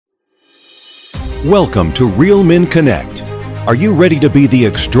Welcome to Real Men Connect. Are you ready to be the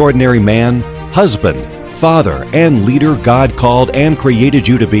extraordinary man, husband, father, and leader God called and created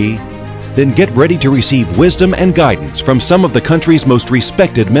you to be? Then get ready to receive wisdom and guidance from some of the country's most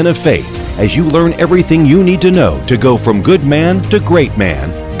respected men of faith as you learn everything you need to know to go from good man to great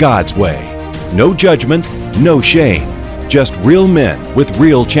man, God's way. No judgment, no shame. Just real men with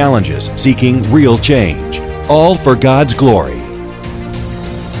real challenges seeking real change. All for God's glory.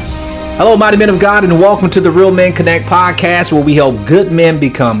 Hello, mighty men of God, and welcome to the Real Men Connect podcast, where we help good men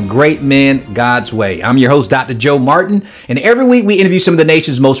become great men God's way. I'm your host, Dr. Joe Martin, and every week we interview some of the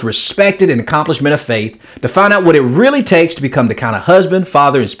nation's most respected and accomplished men of faith to find out what it really takes to become the kind of husband,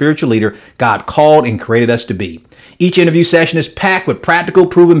 father, and spiritual leader God called and created us to be. Each interview session is packed with practical,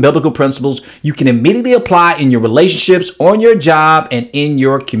 proven biblical principles you can immediately apply in your relationships, on your job, and in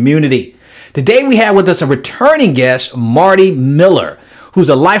your community. Today we have with us a returning guest, Marty Miller, who's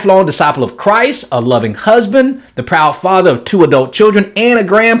a lifelong disciple of Christ, a loving husband, the proud father of 2 adult children, and a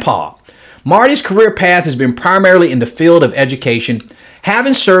grandpa. Marty's career path has been primarily in the field of education,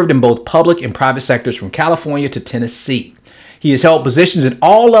 having served in both public and private sectors from California to Tennessee. He has held positions in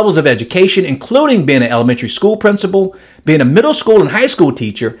all levels of education, including being an elementary school principal, being a middle school and high school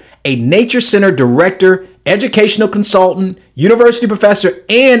teacher, a nature center director, educational consultant, university professor,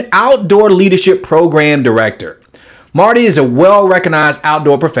 and outdoor leadership program director. Marty is a well-recognized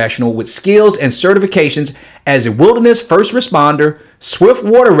outdoor professional with skills and certifications as a wilderness first responder, swift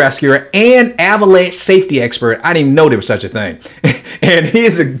water rescuer, and avalanche safety expert. I didn't even know there was such a thing. And he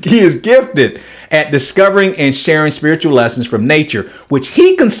is gifted at discovering and sharing spiritual lessons from nature, which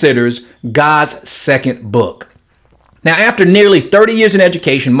he considers God's second book. Now, after nearly 30 years in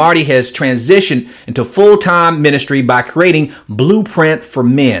education, Marty has transitioned into full-time ministry by creating Blueprint for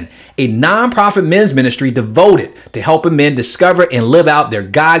Men, a nonprofit men's ministry devoted to helping men discover and live out their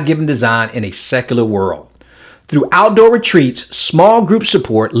God-given design in a secular world. Through outdoor retreats, small group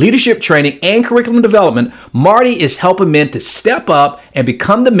support, leadership training, and curriculum development, Marty is helping men to step up and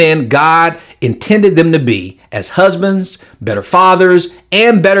become the men God intended them to be as husbands, better fathers,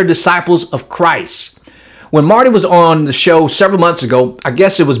 and better disciples of Christ. When Marty was on the show several months ago, I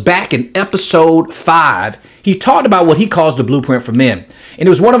guess it was back in episode 5, he talked about what he calls the Blueprint for Men. And it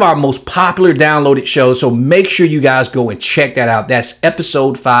was one of our most popular downloaded shows, so make sure you guys go and check that out. That's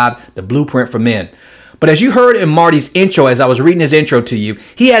episode 5, the Blueprint for Men. But as you heard in Marty's intro, as I was reading his intro to you,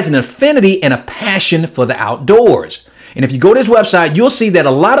 he has an affinity and a passion for the outdoors. And if you go to his website, you'll see that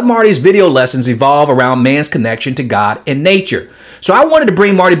a lot of Marty's video lessons evolve around man's connection to God and nature. So I wanted to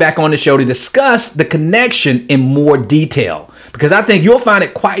bring Marty back on the show to discuss the connection in more detail, because I think you'll find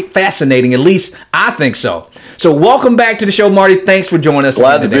it quite fascinating. At least I think so. So welcome back to the show, Marty. Thanks for joining us.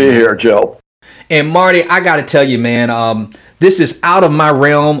 Glad to be here, Joe. And Marty, I got to tell you, man, this is out of my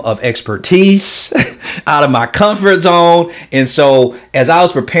realm of expertise, out of my comfort zone. And so as I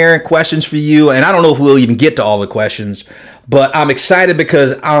was preparing questions for you, and I don't know if we'll even get to all the questions, but I'm excited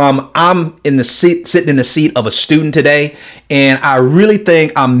because I'm in the seat, sitting in the seat of a student today, and I really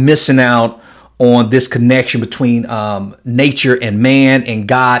think I'm missing out on this connection between nature and man, and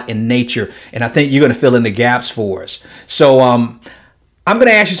God and nature. And I think you're going to fill in the gaps for us. So I'm going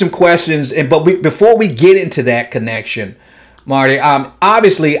to ask you some questions, but before we get into that connection, Marty,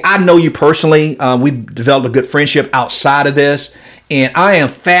 obviously I know you personally. We've developed a good friendship outside of this, and I am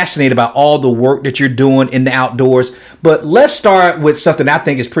fascinated about all the work that you're doing in the outdoors. But let's start with something I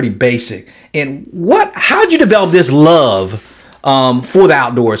think is pretty basic. And how'd you develop this love for the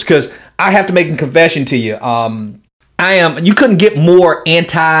outdoors? Because I have to make a confession to you. You couldn't get more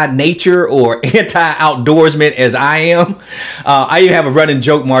anti-nature or anti-outdoorsman as I am. I even have a running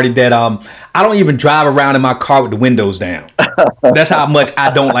joke, Marty, that I don't even drive around in my car with the windows down. That's how much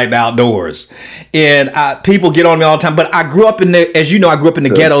I don't like the outdoors. And people get on me all the time. But I grew up in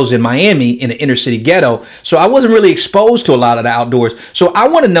the ghettos in Miami, in the inner city ghetto. So I wasn't really exposed to a lot of the outdoors. So I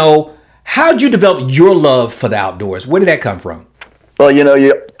want to know, how'd you develop your love for the outdoors? Where did that come from? Well,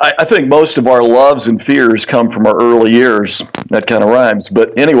 I think most of our loves and fears come from our early years. That kind of rhymes.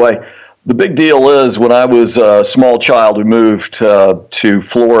 But anyway, the big deal is when I was a small child, we moved to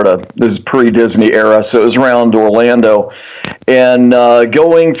Florida. This is pre-Disney era, so it was around Orlando. And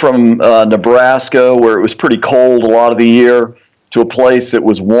going from Nebraska, where it was pretty cold a lot of the year, to a place that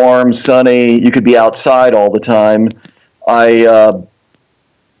was warm, sunny, you could be outside all the time, I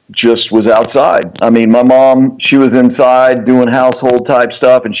just was outside. I mean, my mom, she was inside doing household type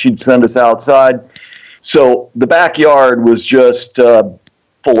stuff, and she'd send us outside. So the backyard was just full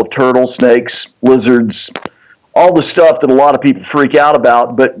of turtles, snakes, lizards, all the stuff that a lot of people freak out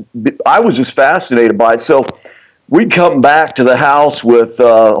about. But I was just fascinated by it. So we'd come back to the house with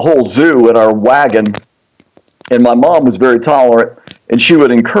a whole zoo in our wagon, and my mom was very tolerant, and she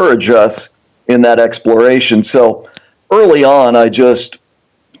would encourage us in that exploration. So early on, I just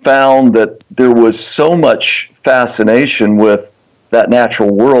found that there was so much fascination with that natural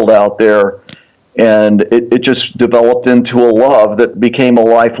world out there, and it just developed into a love that became a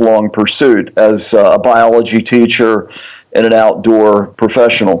lifelong pursuit as a biology teacher and an outdoor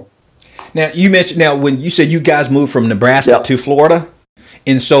professional. Now, you mentioned, when you said you guys moved from Nebraska Yep. to Florida,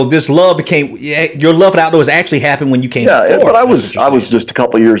 and so this love became, your love of outdoors actually happened when you came to Florida. But I was just a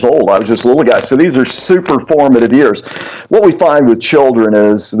couple of years old. I was just a little guy. So these are super formative years. What we find with children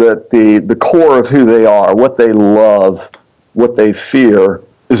is that the core of who they are, what they love, what they fear,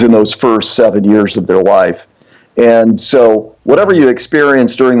 is in those first 7 years of their life. And so whatever you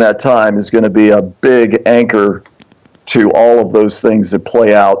experience during that time is going to be a big anchor to all of those things that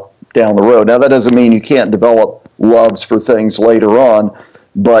play out down the road. Now, that doesn't mean you can't develop loves for things later on,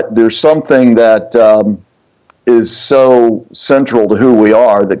 but there's something that is so central to who we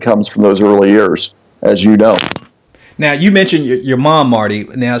are that comes from those early years, as you know. Now, you mentioned your mom, Marty.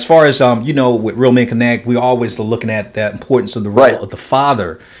 Now, as far as, with Real Men Connect, we always are looking at the importance of the role of the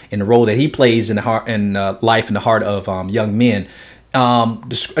father and the role that he plays in the heart and life and the heart of young men.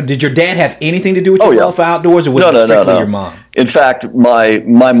 Did your dad have anything to do with your love for outdoors, or was it strictly your mom? In fact, my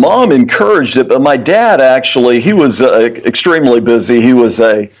mom encouraged it, but my dad actually, he was extremely busy. He was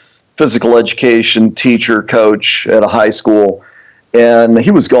a physical education teacher, coach at a high school, and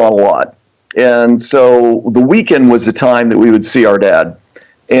he was gone a lot. And so the weekend was the time that we would see our dad.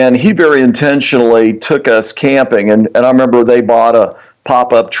 And he very intentionally took us camping. And I remember they bought a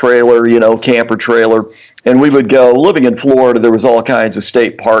pop-up trailer, camper trailer. And we would go, living in Florida, there was all kinds of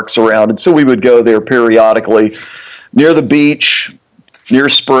state parks around. And so we would go there periodically, near the beach, near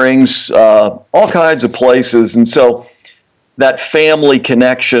springs, all kinds of places. And so that family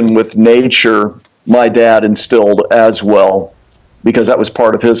connection with nature, my dad instilled as well, because that was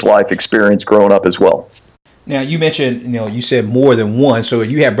part of his life experience growing up as well. Now, you mentioned, you said more than one, so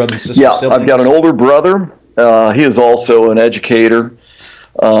you have brothers and sisters. Yeah, siblings. I've got an older brother. He is also an educator.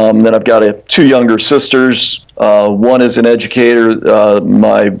 Then I've got two younger sisters. One is an educator.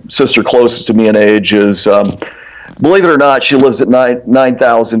 My sister closest to me in age is, believe it or not, she lives at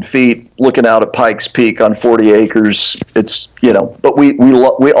 9,000 feet looking out at Pikes Peak on 40 acres. It's, but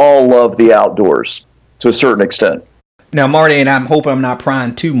we all love the outdoors to a certain extent. Now, Marty, and I'm hoping I'm not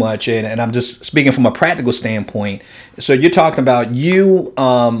prying too much, and I'm just speaking from a practical standpoint. So you're talking about you,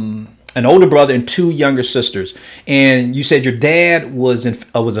 an older brother, and two younger sisters, and you said your dad was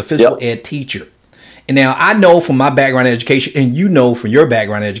a physical ed teacher. And now I know from my background in education, and from your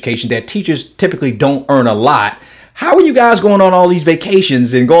background in education, that teachers typically don't earn a lot. How are you guys going on all these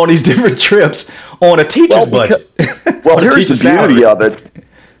vacations and going on these different trips on a teacher's budget? Here's the beauty of it.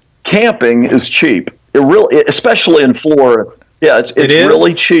 Camping is cheap. It really, especially in Florida. Yeah, it's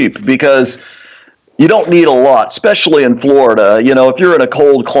really cheap because you don't need a lot, especially in Florida. If you're in a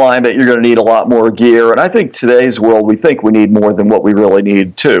cold climate, you're going to need a lot more gear. And I think today's world, we think we need more than what we really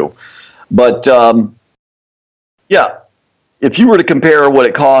need too. But if you were to compare what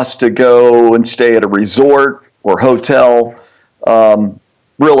it costs to go and stay at a resort or hotel,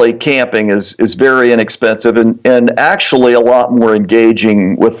 really camping is very inexpensive and actually a lot more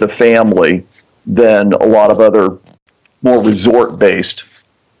engaging with the family than a lot of other more resort-based,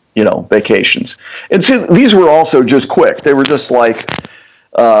 vacations. And so these were also just quick. They were just like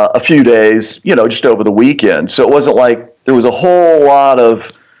a few days, just over the weekend. So it wasn't like there was a whole lot of,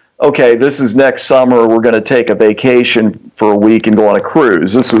 okay, this is next summer, we're going to take a vacation for a week and go on a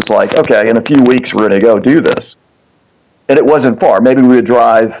cruise. This was like, okay, in a few weeks we're going to go do this. And it wasn't far. Maybe we would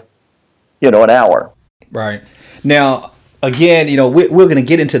drive, an hour. Right. Now, again, we're going to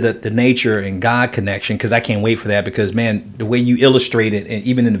get into the nature and God connection, because I can't wait for that, because, man, the way you illustrate it, and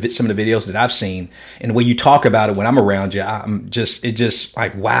even in some of the videos that I've seen, and the way you talk about it when I'm around you, it's just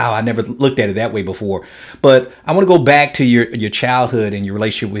like, wow, I never looked at it that way before. But I want to go back to your childhood and your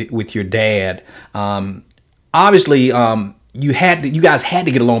relationship with your dad. Obviously, you guys had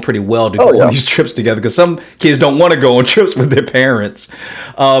to get along pretty well to go on these trips together, because some kids don't want to go on trips with their parents.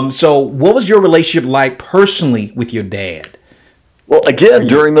 So what was your relationship like personally with your dad? Well, again,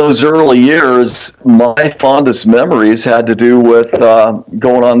 during those early years, my fondest memories had to do with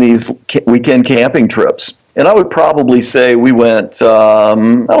going on these weekend camping trips. And I would probably say we went,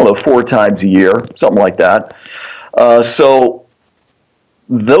 4 times a year, something like that. So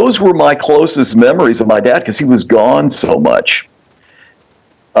those were my closest memories of my dad, because he was gone so much.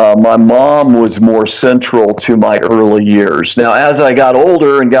 My mom was more central to my early years. Now, as I got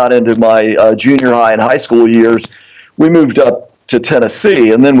older and got into my junior high and high school years, we moved up to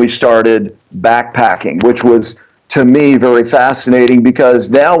Tennessee, and then we started backpacking, which was, to me, very fascinating because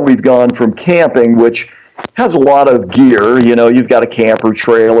now we've gone from camping, which has a lot of gear. You know, you've got a camper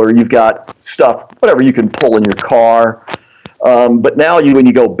trailer, you've got stuff, whatever you can pull in your car. But now when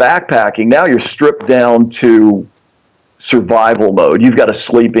you go backpacking, now you're stripped down to survival mode. You've got a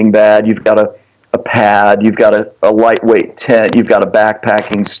sleeping bag, you've got a pad, you've got a lightweight tent, you've got a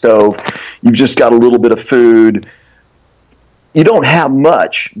backpacking stove, you've just got a little bit of food. You don't have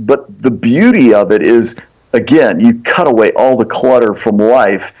much, but the beauty of it is, again, you cut away all the clutter from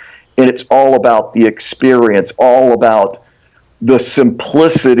life, and it's all about the experience, all about the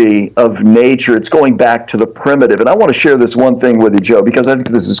simplicity of nature. It's going back to the primitive. And I want to share this one thing with you, Joe, because I think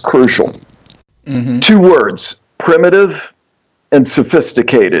this is crucial. Mm-hmm. 2 words, primitive and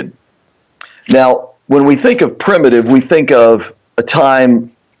sophisticated. Now, when we think of primitive, we think of a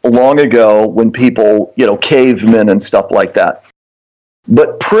time long ago when people, cavemen and stuff like that.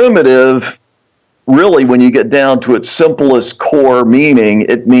 But primitive, really, when you get down to its simplest core meaning,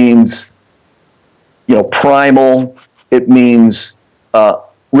 it means, primal. It means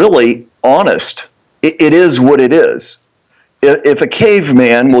really honest. It is what it is. If a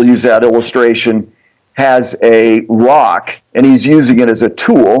caveman, we'll use that illustration, has a rock and he's using it as a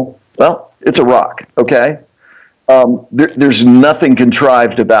tool, well, it's a rock, okay? There's nothing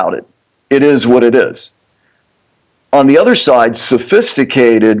contrived about it. It is what it is. On the other side,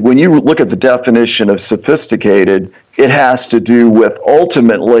 sophisticated, when you look at the definition of sophisticated, it has to do with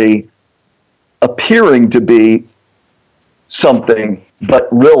ultimately appearing to be something, but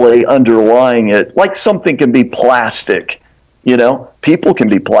really underlying it, like something can be plastic, people can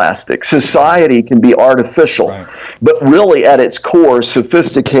be plastic, society can be artificial, right. But really at its core,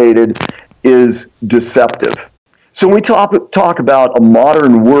 sophisticated is deceptive. So when we talk about a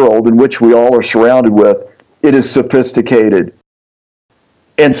modern world in which we all are surrounded with, it is sophisticated.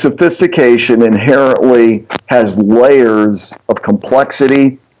 And sophistication inherently has layers of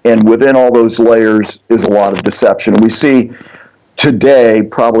complexity, and within all those layers is a lot of deception. And we see today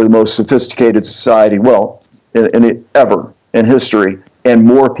probably the most sophisticated society, ever in history, and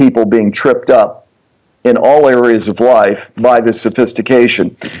more people being tripped up in all areas of life by this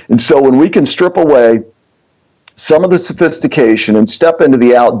sophistication. And so when we can strip away some of the sophistication and step into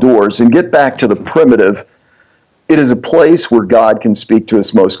the outdoors and get back to the primitive, it is a place where God can speak to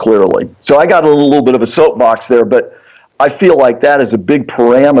us most clearly. So I got a little bit of a soapbox there, but I feel like that is a big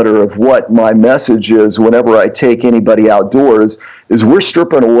parameter of what my message is whenever I take anybody outdoors, is we're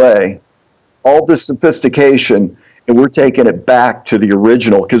stripping away all this sophistication and we're taking it back to the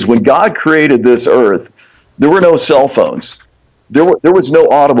original. Because when God created this earth, there were no cell phones. There was no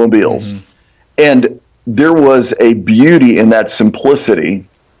automobiles. Mm-hmm. And there was a beauty in that simplicity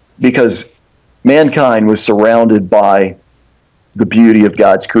because mankind was surrounded by the beauty of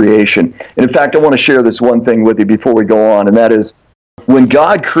God's creation. And in fact, I want to share this one thing with you before we go on, and that is, when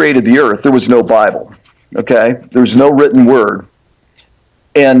God created the earth, there was no Bible, okay? There was no written word.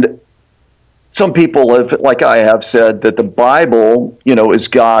 And some people have, like I have, said that the Bible, is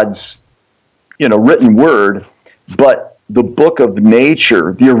God's, written word, but the book of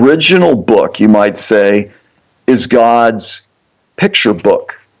nature, the original book, you might say, is God's picture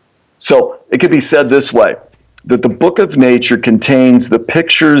book. So it could be said this way, that the book of nature contains the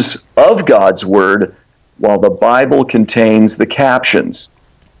pictures of God's word, while the Bible contains the captions.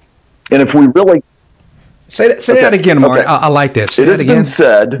 And if we really... Say that again, Mark. Okay. I like that. It has been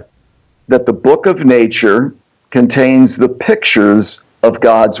said that the book of nature contains the pictures of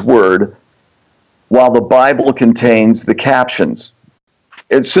God's word, while the Bible contains the captions.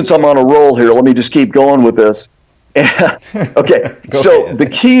 And since I'm on a roll here, let me just keep going with this. Okay, so ahead. The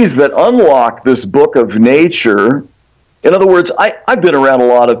keys that unlock this book of nature, in other words, I've been around a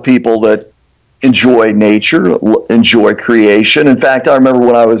lot of people that enjoy nature, enjoy creation. In fact, I remember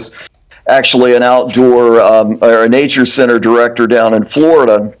when I was actually an outdoor or a nature center director down in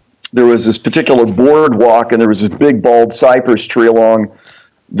Florida, there was this particular boardwalk and there was this big bald cypress tree along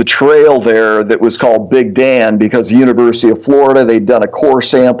the trail there that was called Big Dan because the University of Florida, they'd done a core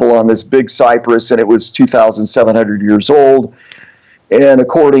sample on this big cypress and it was 2,700 years old. And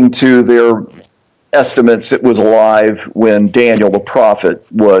according to their estimates, it was alive when Daniel the prophet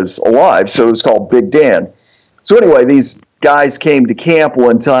was alive. So it was called Big Dan. So anyway, these guys came to camp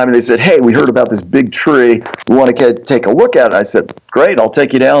one time and they said, hey, we heard about this big tree. We want to take a look at it. I said, great, I'll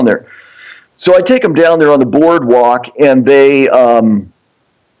take you down there. So I take them down there on the boardwalk and they...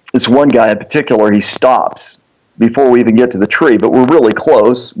 this one guy in particular, he stops before we even get to the tree, but we're really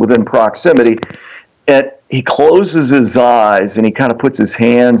close, within proximity. And he closes his eyes and he kind of puts his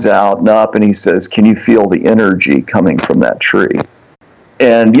hands out and up and he says, "Can you feel the energy coming from that tree?"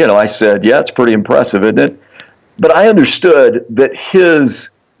 And, I said, "Yeah, it's pretty impressive, isn't it?" But I understood that his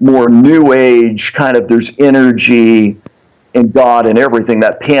more new age kind of there's energy in God and everything,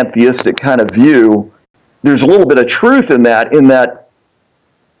 that pantheistic kind of view, there's a little bit of truth in that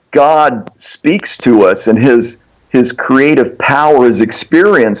God speaks to us and his creative power is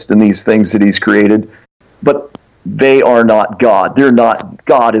experienced in these things that he's created, but they are not God.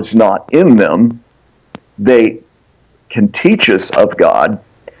 God is not in them. They can teach us of God.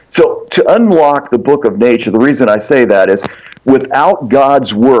 So to unlock the book of nature, the reason I say that is without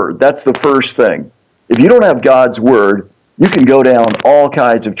God's word, that's the first thing. If you don't have God's word, you can go down all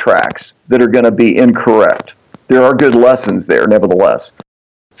kinds of tracks that are going to be incorrect. There are good lessons there, nevertheless.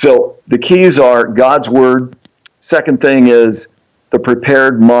 So the keys are God's word. Second thing is the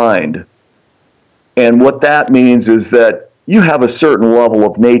prepared mind. And what that means is that you have a certain level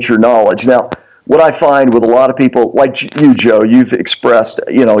of nature knowledge. Now, what I find with a lot of people, like you, Joe, you've expressed,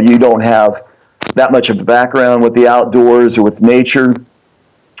 you don't have that much of a background with the outdoors or with nature.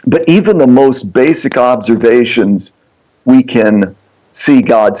 But even the most basic observations, we can see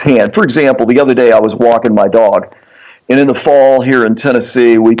God's hand. For example, the other day I was walking my dog. And in the fall here in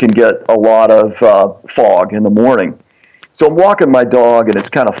Tennessee, we can get a lot of fog in the morning. So I'm walking my dog, and it's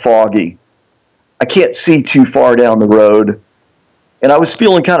kind of foggy. I can't see too far down the road. And I was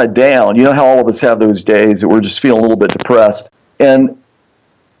feeling kind of down. You know how all of us have those days that we're just feeling a little bit depressed. And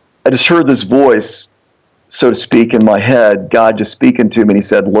I just heard this voice, so to speak, in my head, God just speaking to me, and he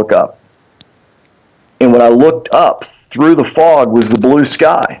said, "Look up." And when I looked up, through the fog was the blue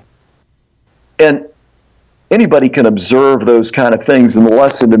sky. And anybody can observe those kind of things. And the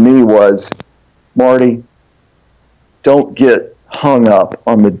lesson to me was, Marty, don't get hung up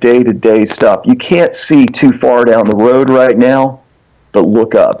on the day-to-day stuff. You can't see too far down the road right now, but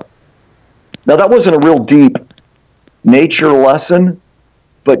look up. Now, that wasn't a real deep nature lesson,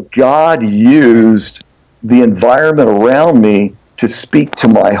 but God used the environment around me to speak to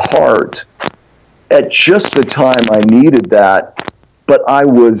my heart at just the time I needed that. But I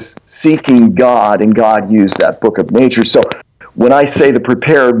was seeking God, and God used that book of nature. So when I say the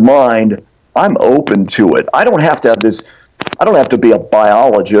prepared mind, I'm open to it. I don't have to be a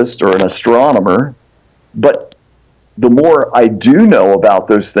biologist or an astronomer, but the more I do know about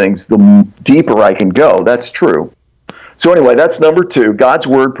those things, the deeper I can go. That's true. So anyway, that's number 2, God's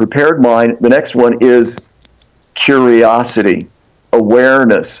word, prepared mind. The next one is curiosity,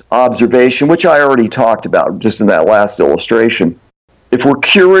 awareness, observation, which I already talked about just in that last illustration. If we're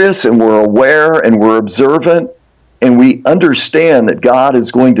curious and we're aware and we're observant and we understand that God is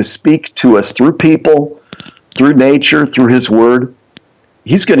going to speak to us through people, through nature, through his word,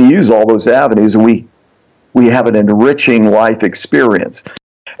 he's going to use all those avenues, and we have an enriching life experience.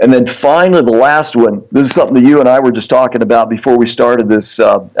 And then finally, the last one, this is something that you and I were just talking about before we started this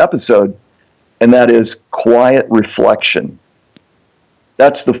episode, and that is quiet reflection.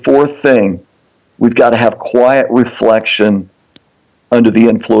 That's the fourth thing. We've got to have quiet reflection under the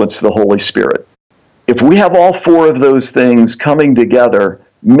influence of the Holy Spirit. If we have all 4 of those things coming together,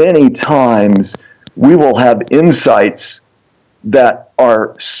 many times we will have insights that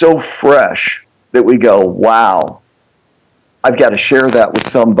are so fresh that we go, wow, I've got to share that with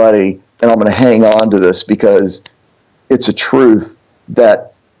somebody, and I'm going to hang on to this because it's a truth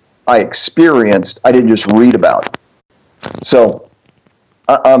that I experienced. I didn't just read about. So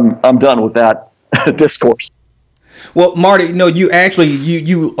I'm done with that discourse. Well, Marty, you actually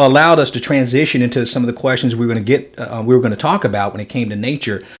you allowed us to transition into some of the questions we were going to talk about when it came to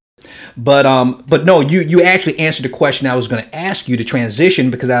nature. But no, you actually answered the question I was going to ask you to transition,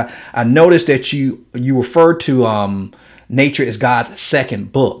 because I noticed that you referred to nature as God's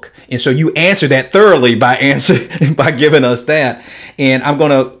second book, and so you answered that thoroughly by giving us that. And I'm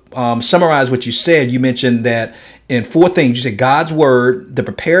going to summarize what you said. You mentioned that in 4 things. You said God's word, the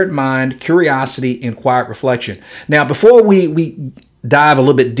prepared mind, curiosity, and quiet reflection. Now, before we dive a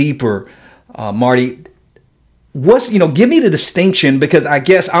little bit deeper, Marty, give me the distinction, because I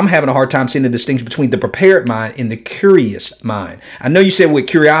guess I'm having a hard time seeing the distinction between the prepared mind and the curious mind. I know you said with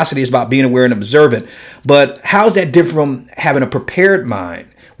curiosity is about being aware and observant, but how is that different from having a prepared mind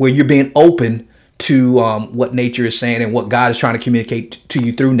where you're being open to what nature is saying and what God is trying to communicate to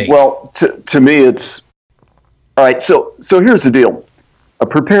you through nature? Well, to me, it's all right. So here's the deal. A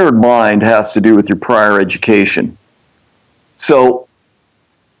prepared mind has to do with your prior education. So,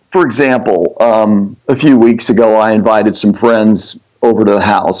 for example, a few weeks ago, I invited some friends over to the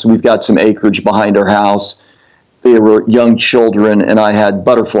house. We've got some acreage behind our house, they were young children, and I had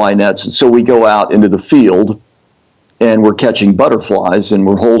butterfly nets. And so we go out into the field, and we're catching butterflies, and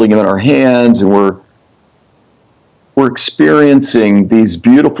we're holding them in our hands, and we're experiencing these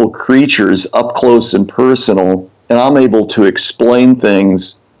beautiful creatures up close and personal, and I'm able to explain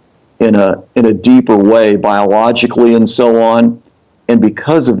things in a deeper way, biologically and so on. And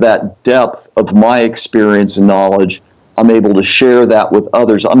because of that depth of my experience and knowledge, I'm able to share that with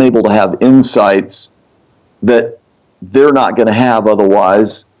others. I'm able to have insights that they're not going to have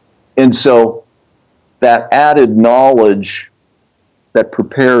otherwise. And so that added knowledge, that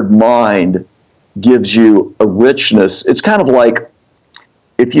prepared mind, gives you a richness. It's kind of like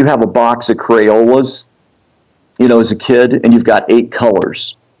if you have a box of Crayolas, as a kid, and you've got 8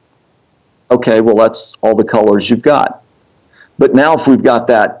 colors. Okay, well, that's all the colors you've got. But now if we've got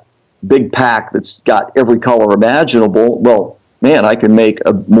that big pack that's got every color imaginable, well, man, I can make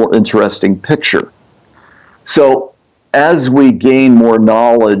a more interesting picture. So as we gain more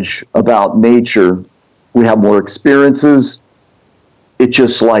knowledge about nature, we have more experiences.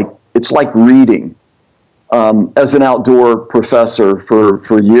 It's like reading. As an outdoor professor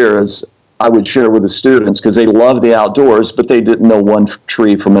for years, I would share with the students, because they love the outdoors, but they didn't know one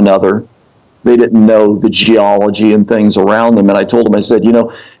tree from another. They didn't know the geology and things around them. And I told them, I said,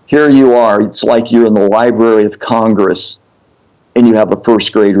 here you are. It's like you're in the Library of Congress, and you have a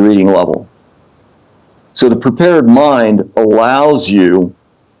first grade reading level. So the prepared mind allows you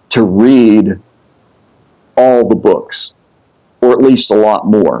to read all the books, or at least a lot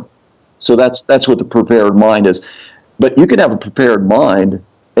more. So that's what the prepared mind is. But you can have a prepared mind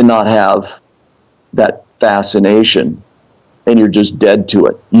and not have that fascination, and you're just dead to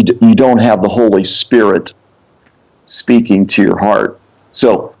it. You don't have the Holy Spirit speaking to your heart.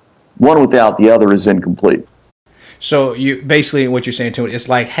 So one without the other is incomplete. So you basically, what you're saying to it, it's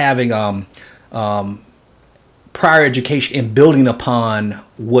like having prior education and building upon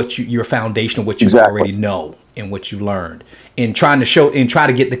your foundation of what you already know and what you learned, and try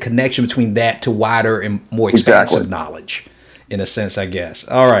to get the connection between that to wider and more expansive knowledge, in a sense, I guess.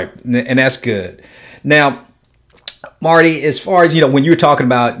 All right, and that's good. Now, Marty, as far as when you were talking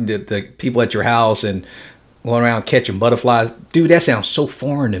about the people at your house and going around catching butterflies, dude, that sounds so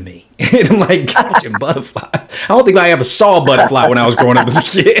foreign to me. And I'm like, catching butterflies. I don't think I ever saw a butterfly when I was growing up as a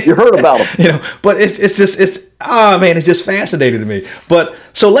kid. You heard about them, but it's just fascinating to me. But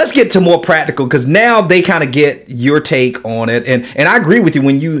so let's get to more practical, because now they kind of get your take on it, and I agree with you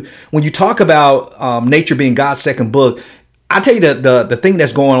when you talk about nature being God's second book. I tell you the thing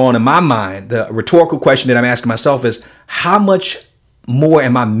that's going on in my mind, the rhetorical question that I'm asking myself is, how much more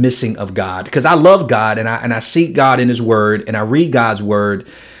am I missing of God? Because I love God, and I seek God in His Word, and I read God's Word,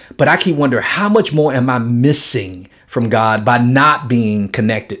 but I keep wondering, how much more am I missing from God by not being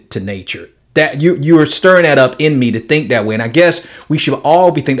connected to nature? That you are stirring that up in me to think that way, and I guess we should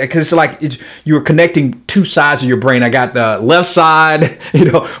all be thinking that, because it's like you're connecting two sides of your brain. I got the left side,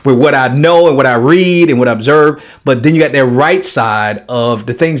 with what I know and what I read and what I observe, but then you got that right side of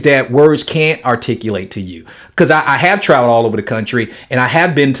the things that words can't articulate to you. Because I have traveled all over the country, and I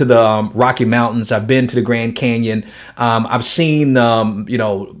have been to the Rocky Mountains. I've been to the Grand Canyon. I've seen,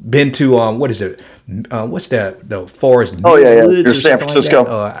 been to what is it? What's that? The forest? Oh yeah. You're San Francisco.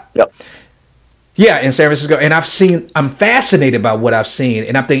 Like yep. Yeah, in San Francisco, and I'm fascinated by what I've seen,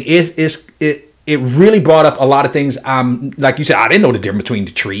 and I'm thinking it really brought up a lot of things. Like you said, I didn't know the difference between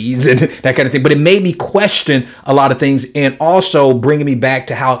the trees and that kind of thing, but it made me question a lot of things, and also bringing me back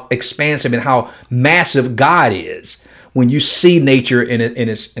to how expansive and how massive God is when you see nature in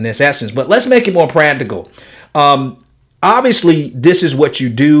its essence. But let's make it more practical. Obviously, this is what you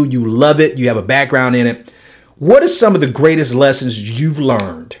do. You love it. You have a background in it. What are some of the greatest lessons you've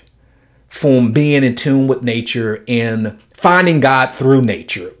learned from being in tune with nature and finding God through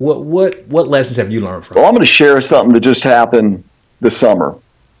nature? What lessons have you learned from? Well, I'm going to share something that just happened this summer.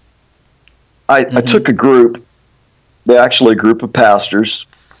 I took a group of pastors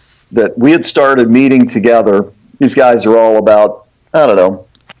that we had started meeting together. These guys are all about, early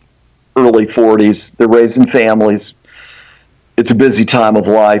 40s. They're raising families. It's a busy time of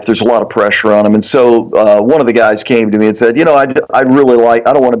life. There's a lot of pressure on them. And so one of the guys came to me and said, I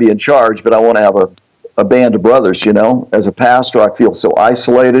don't want to be in charge, but I want to have a band of brothers, As a pastor, I feel so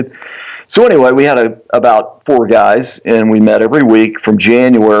isolated. So anyway, we had about 4 guys, and we met every week from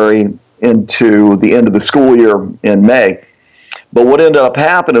January into the end of the school year in May. But what ended up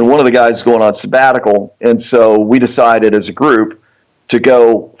happening, one of the guys was going on sabbatical, and so we decided as a group to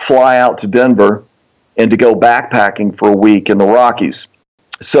go fly out to Denver and to go backpacking for a week in the Rockies.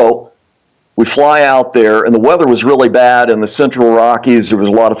 So we fly out there, and the weather was really bad in the Central Rockies. There was a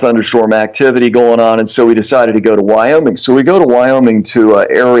lot of thunderstorm activity going on, and so we decided to go to Wyoming. So we go to Wyoming to an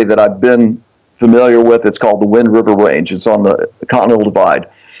area that I've been familiar with. It's called the Wind River Range. It's on the Continental Divide.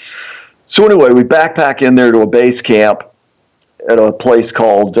 So anyway, we backpack in there to a base camp at a place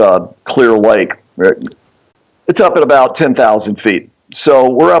called Clear Lake. It's up at about 10,000 feet. So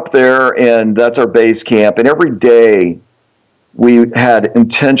we're up there, and that's our base camp. And every day we had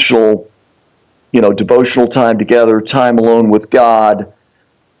intentional, devotional time together, time alone with God,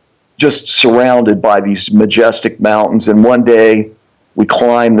 just surrounded by these majestic mountains. And one day we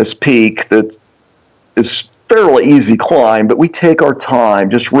climb this peak that is fairly easy climb, but we take our time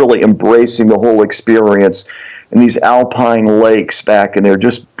just really embracing the whole experience. And these alpine lakes back in there,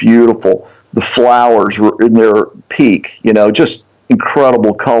 just beautiful. The flowers were in their peak, just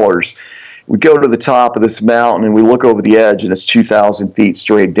incredible colors. We go to the top of this mountain and we look over the edge, and it's 2,000 feet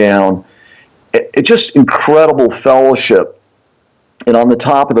straight down. It just incredible fellowship. And on the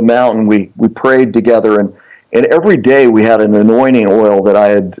top of the mountain, we prayed together, and every day we had an anointing oil that I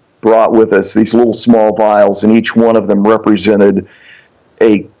had brought with us, these little small vials, and each one of them represented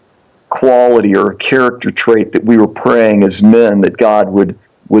a quality or a character trait that we were praying as men that God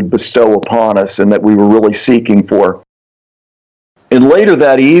would bestow upon us and that we were really seeking for. And later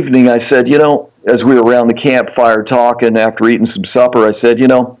that evening, I said, as we were around the campfire talking after eating some supper, I said,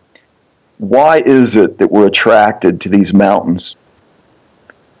 why is it that we're attracted to these mountains?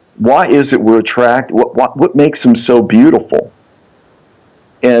 Why is it we're attracted? What makes them so beautiful?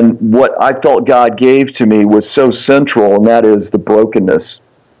 And what I felt God gave to me was so central, and that is the brokenness.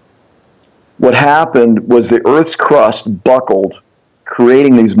 What happened was the earth's crust buckled,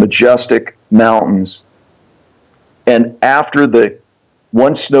 creating these majestic mountains. And after the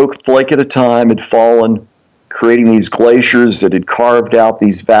one snowflake at a time had fallen, creating these glaciers that had carved out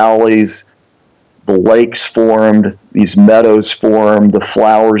these valleys, the lakes formed, these meadows formed, the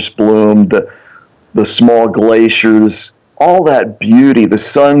flowers bloomed, the small glaciers, all that beauty, the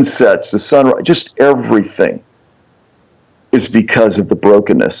sunsets, the sunrise, just everything is because of the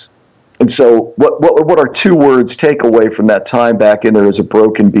brokenness. And so what our two words take away from that time back in there is a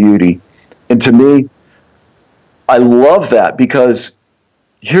broken beauty. And to me, I love that, because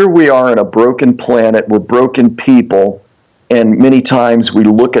here we are in a broken planet, we're broken people, and many times we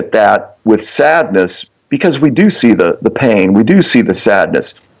look at that with sadness because we do see the pain, we do see the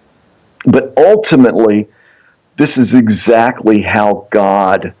sadness. But ultimately, this is exactly how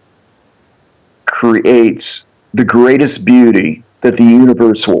God creates the greatest beauty that the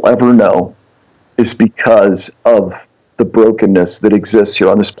universe will ever know, is because of the brokenness that exists here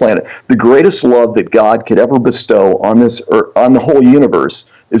on this planet. The greatest love that God could ever bestow on this earth, on the whole universe,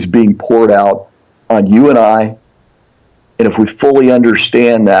 is being poured out on you and I. And if we fully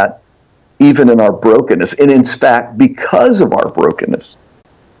understand that, even in our brokenness, and in fact, because of our brokenness,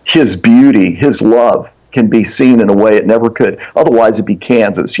 His beauty, His love can be seen in a way it never could. Otherwise, it'd be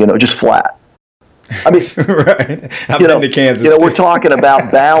Kansas, just flat. I mean, right. I've been to Kansas. We're talking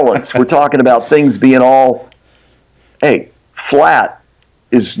about balance. We're talking about things being all, flat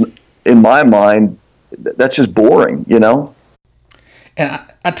is, in my mind, that's just boring, And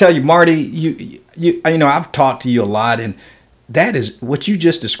I tell you, Marty, I've talked to you a lot, and that is what you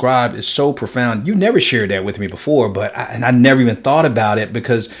just described is so profound. You never shared that with me before, but I never even thought about it,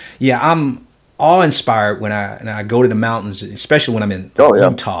 because I'm awe-inspired when I go to the mountains, especially when I'm in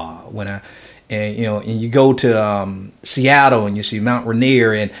Utah, and you go to Seattle and you see Mount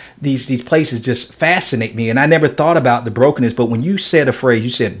Rainier, and these places just fascinate me. And I never thought about the brokenness, but when you said a phrase, you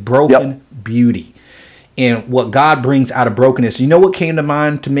said broken beauty, and what God brings out of brokenness. You know what came to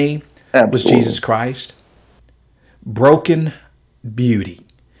mind to me? Absolutely. Was Jesus Christ. Broken beauty.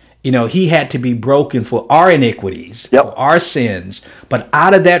 He had to be broken for our iniquities, for our sins, but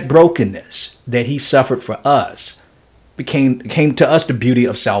out of that brokenness that He suffered for us, came to us the beauty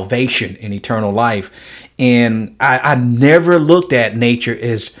of salvation and eternal life. And I never looked at nature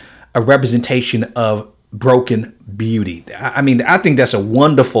as a representation of broken beauty. I think that's a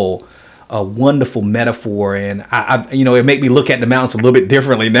wonderful metaphor, and it made me look at the mountains a little bit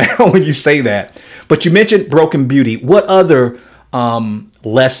differently now when you say that. But you mentioned broken beauty. What other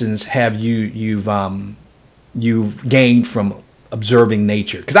lessons have you've gained from observing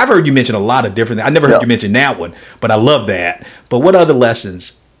nature? Because I've heard you mention a lot of different things. I never heard you mention that one, but I love that. But what other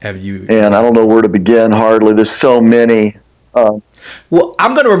lessons have you? And I don't know where to begin. Hardly. There's so many. Well,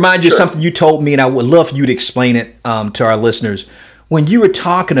 I'm going to remind you something you told me, and I would love for you to explain it to our listeners. When you were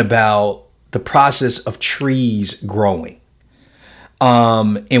talking about the process of trees growing,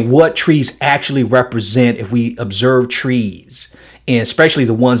 and what trees actually represent if we observe trees, and especially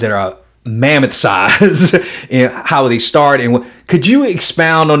the ones that are mammoth size and how they start. And could you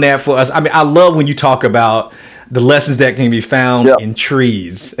expound on that for us? I mean, I love when you talk about the lessons that can be found in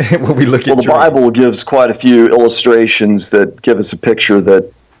trees when we look at trees. The Bible gives quite a few illustrations that give us a picture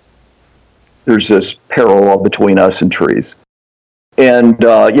that there's this parallel between us and trees. And,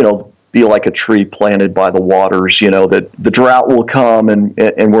 be like a tree planted by the waters, that the drought will come and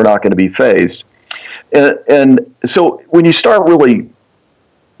we're not going to be phased. And so when you start really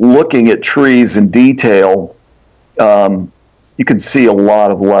looking at trees in detail, you can see a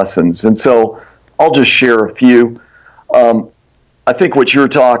lot of lessons. And so I'll just share a few. I think what you're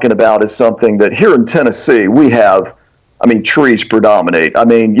talking about is something that here in Tennessee, we have, trees predominate.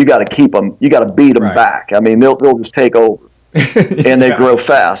 You got to keep them, you got to beat them back. They'll just take over and they grow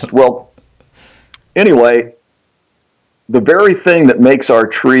fast. Well, anyway, the very thing that makes our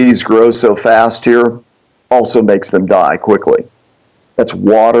trees grow so fast here also makes them die quickly. That's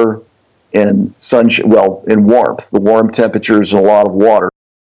water and sunshine, and warmth. The warm temperatures and a lot of water.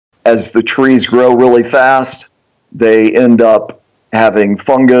 As the trees grow really fast, they end up having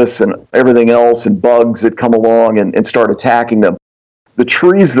fungus and everything else and bugs that come along and start attacking them. The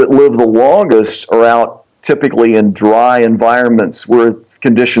trees that live the longest are out typically in dry environments where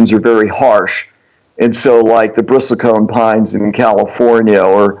conditions are very harsh. And so like the bristlecone pines in California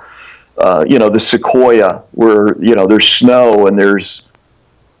or, the sequoia where, there's snow and there's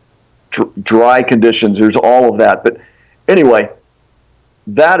dry conditions, there's all of that. But anyway,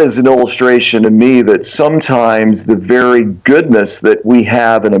 that is an illustration to me that sometimes the very goodness that we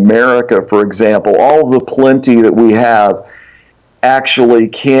have in America, for example, all the plenty that we have actually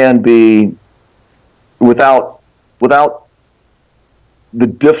can be without the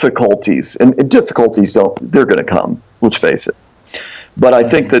difficulties, and difficulties they're going to come, let's face it. But I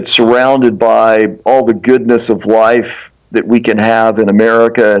think that surrounded by all the goodness of life that we can have in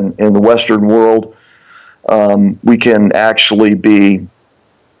America and in the Western world, we can actually be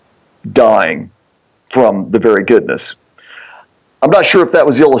dying from the very goodness. I'm not sure if that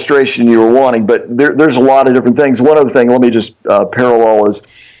was the illustration you were wanting, but there's a lot of different things. One other thing, let me just parallel is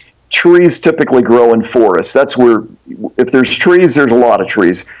trees typically grow in forests. That's where, if there's trees, there's a lot of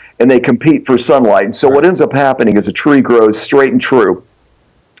trees, and they compete for sunlight. And so what ends up happening is a tree grows straight and true,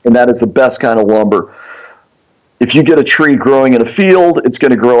 and that is the best kind of lumber. If you get a tree growing in a field, it's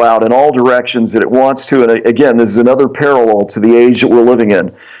going to grow out in all directions that it wants to. And again, this is another parallel to the age that we're living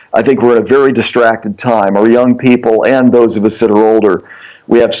in. I think we're in a very distracted time. Our young people and those of us that are older,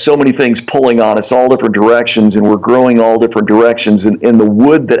 we have so many things pulling on us all different directions, and we're growing all different directions. And the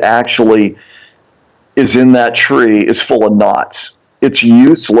wood that actually is in that tree is full of knots. It's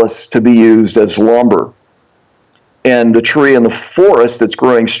useless to be used as lumber. And the tree in the forest that's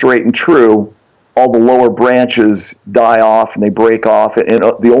growing straight and true, all the lower branches die off and they break off. And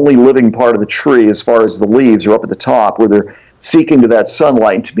the only living part of the tree, as far as the leaves, are up at the top where they're seeking to that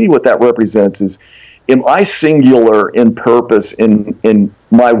sunlight. And to me, what that represents is, am I singular in purpose in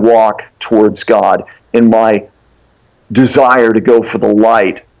my walk towards God, in my desire to go for the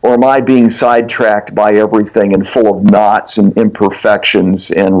light, or am I being sidetracked by everything and full of knots and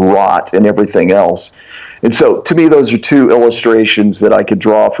imperfections and rot and everything else? And so, to me, those are two illustrations that I could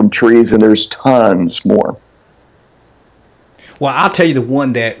draw from trees, and there's tons more. Well, I'll tell you the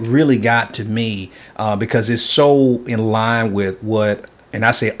one that really got to me because it's so in line with what, and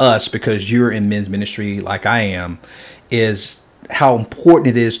I say us because you're in men's ministry like I am, is how important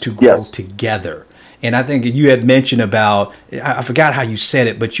it is to grow together. And I think you had mentioned about, I forgot how you said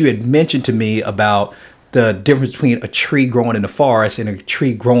it, but you had mentioned to me about the difference between a tree growing in the forest and a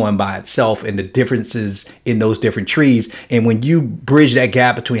tree growing by itself and the differences in those different trees. And when you bridge that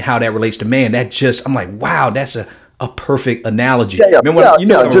gap between how that relates to man, that just, I'm like, wow, that's a perfect analogy.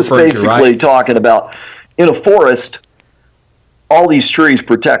 Just basically talking about in a forest, all these trees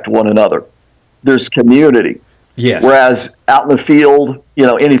protect one another. There's community. Yes. Whereas out in the field,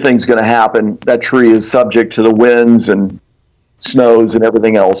 anything's going to happen. That tree is subject to the winds and snows and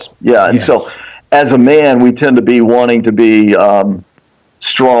everything else. Yeah. And so as a man, we tend to be wanting to be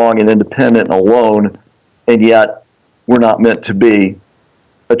strong and independent and alone. And yet we're not meant to be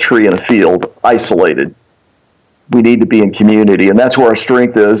a tree in a field, isolated. We need to be in community. And that's where our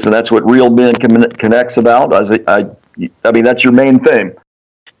strength is. And that's what Real Men Connect's about. I mean, that's your main thing.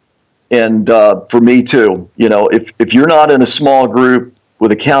 And for me too, if you're not in a small group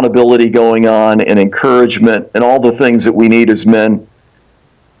with accountability going on and encouragement and all the things that we need as men,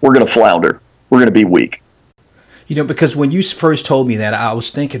 we're going to flounder. We're going to be weak. Because when you first told me that, I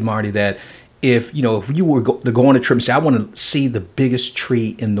was thinking, Marty, that if you were to go on a trip and say, I want to see the biggest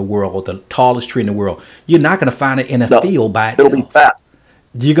tree in the world, the tallest tree in the world, you're not going to find it in a field by itself. It'll be fat.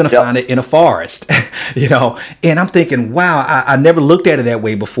 you're going to find it in a forest, and I'm thinking, wow, I never looked at it that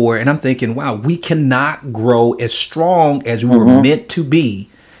way before. And I'm thinking, wow, we cannot grow as strong as we were meant to be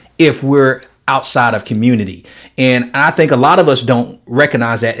if we're outside of community. And I think a lot of us don't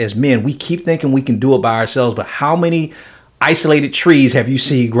recognize that as men. We keep thinking we can do it by ourselves, but how many isolated trees have you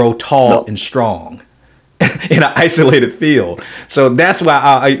seen grow tall and strong in an isolated field? So that's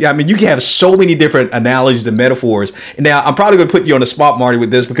why I mean, you can have so many different analogies and metaphors. And now I'm probably going to put you on the spot, Marty, with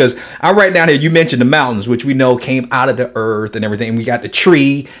this, because I'm right down here. You mentioned the mountains, which we know came out of the earth and everything. And we got the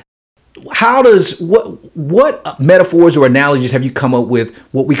tree. How does what metaphors or analogies have you come up with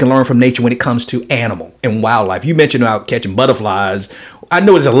what we can learn from nature when it comes to animal and wildlife? You mentioned about catching butterflies. I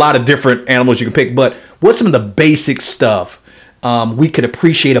know there's a lot of different animals you can pick, but what's some of the basic stuff we could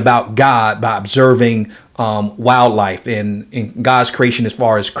appreciate about God by observing wildlife and God's creation as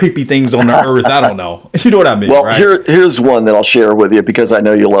far as creepy things on the earth? I don't know. You know what I mean? Well, right? here's one that I'll share with you because I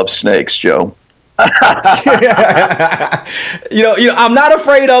know you love snakes, Joe. I'm not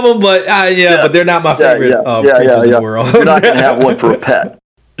afraid of them, but but they're not my favorite creatures in the world. You're not going to have one for a pet.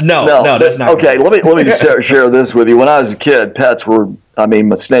 No, that's not okay. Let me share this with you. When I was a kid,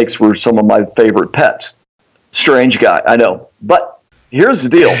 snakes were some of my favorite pets. Strange guy, I know. But here's the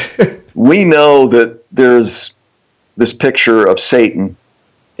deal. We know that there's this picture of Satan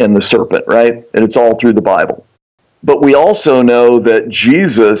and the serpent, right? And it's all through the Bible. But we also know that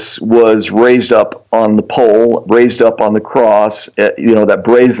Jesus was raised up on the pole, raised up on the cross, that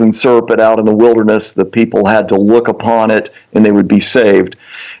brazen serpent out in the wilderness. The people had to look upon it and they would be saved.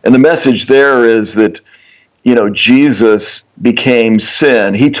 And the message there is that, Jesus became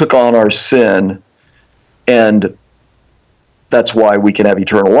sin. He took on our sin, and that's why we can have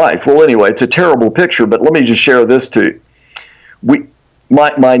eternal life. Well, anyway, it's a terrible picture, but let me just share this too.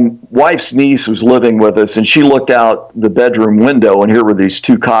 My wife's niece was living with us, and she looked out the bedroom window, and here were these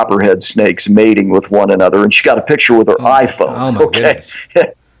two copperhead snakes mating with one another, and she got a picture with her iPhone. Oh, my goodness.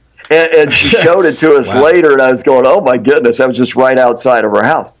 and she showed it to us later, and I was going, oh, my goodness, that was just right outside of our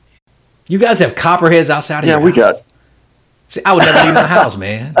house. You guys have copperheads outside of your house? Yeah, we got. See, I would never leave my house,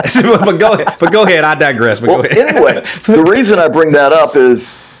 man. But go ahead. I digress. Go ahead. Anyway, the reason I bring that up is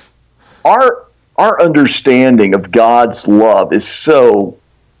our understanding of God's love is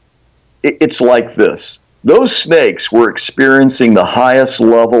it's like this. Those snakes were experiencing the highest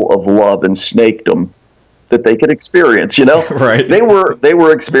level of love and snakedom that they could experience, Right. They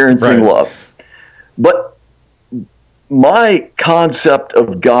were experiencing love. But my concept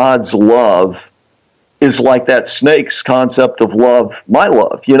of God's love is like that snake's concept of love, my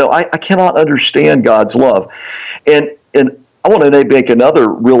love. I cannot understand God's love. And I want to make another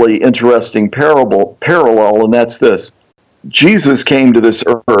really interesting parallel, and that's this. Jesus came to this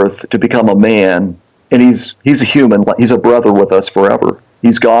earth to become a man, and he's a human. He's a brother with us forever.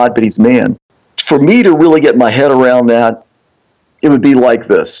 He's God, but he's man. For me to really get my head around that, it would be like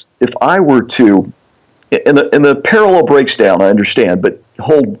this. If I were to, and the parallel breaks down, I understand, but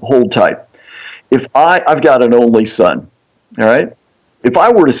hold tight. If I've got an only son, all right? If I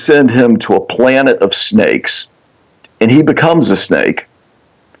were to send him to a planet of snakes, and he becomes a snake,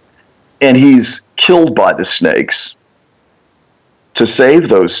 and he's killed by the snakes to save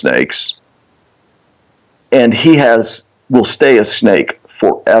those snakes, and he will stay a snake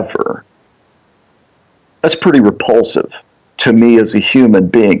forever. That's pretty repulsive to me as a human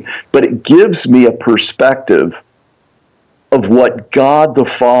being, but it gives me a perspective of what God the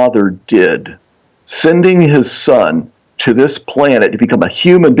Father did, sending his son to this planet to become a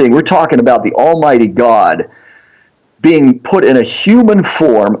human being. We're talking about the Almighty God being put in a human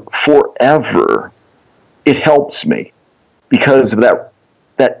form forever. It helps me because of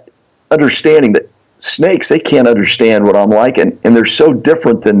that understanding that snakes, they can't understand what I'm like, and they're so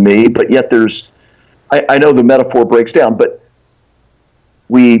different than me, but yet I know the metaphor breaks down, but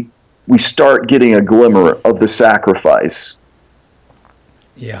we start getting a glimmer of the sacrifice.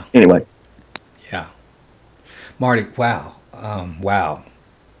 Yeah. Anyway. Yeah. Marty, wow. Wow.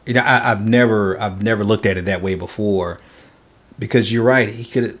 I've never looked at it that way before, because you're right.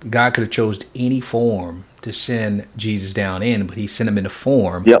 God could have chose any form to send Jesus down in, but he sent him in the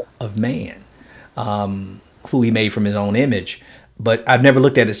form of man, who he made from his own image. But I've never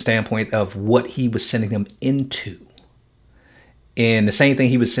looked at the standpoint of what he was sending them into. And the same thing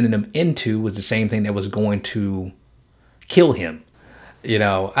he was sending them into was the same thing that was going to kill him.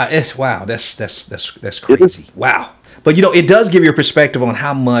 It's wow. That's crazy. Wow. But it does give you a perspective on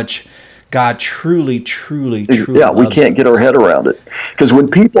how much God truly. Yeah, we can't get our head around it. Because when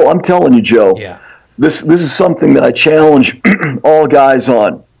people, I'm telling you, Joe, this is something that I challenge all guys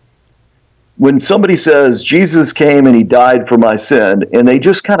on. when somebody says Jesus came and he died for my sin, and they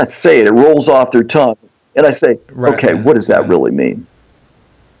just kind of say it, it rolls off their tongue, and I say, okay, what does that really mean?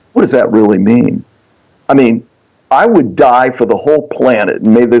 What does that really mean? I mean, I would die for the whole planet,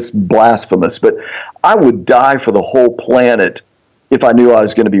 and maybe this is blasphemous, but I would die for the whole planet if I knew I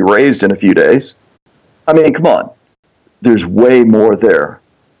was going to be raised in a few days. I mean, come on. There's way more there.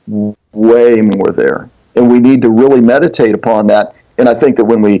 Way more there. And we need to really meditate upon that. And I think that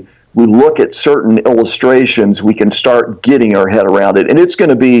when we look at certain illustrations, we can start getting our head around it. And it's going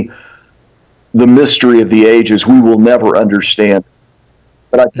to be the mystery of the ages. We will never understand.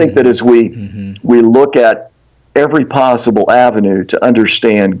 But I think that as we look at every possible avenue to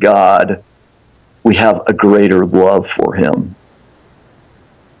understand God, we have a greater love for him.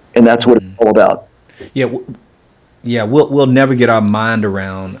 And that's what it's all about. Yeah, we'll never get our mind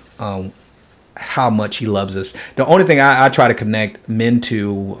around how much he loves us. The only thing I try to connect men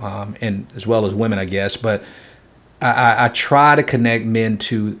to, and as well as women, I guess, but I try to connect men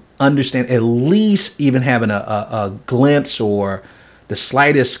to understand, at least even having a glimpse or the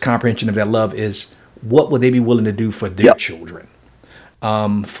slightest comprehension of that love, is what would they be willing to do for their children?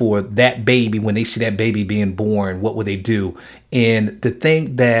 For that baby, when they see that baby being born, what would they do? And to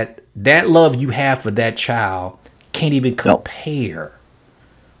think that love you have for that child can't even compare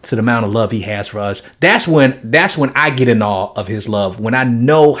to the amount of love he has for us. That's when I get in awe of his love. When I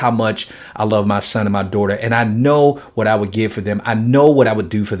know how much I love my son and my daughter, and I know what I would give for them. I know what I would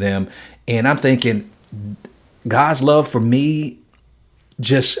do for them. And I'm thinking, God's love for me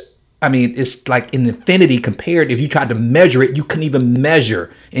it's like an infinity compared. If you tried to measure it, you couldn't even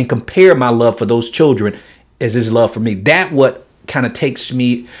measure and compare my love for those children as his love for me. That what kind of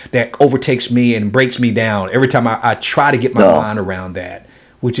overtakes me and breaks me down every time I try to get my mind around that,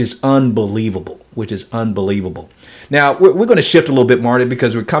 which is unbelievable. Now we're going to shift a little bit, Marty,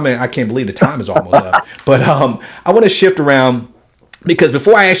 because we're coming. I can't believe the time is almost up. But I want to shift around, because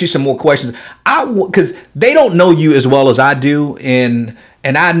before I ask you some more questions, because they don't know you as well as I do, and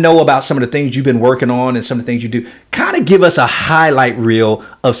I know about some of the things you've been working on and some of the things you do. Kind of give us a highlight reel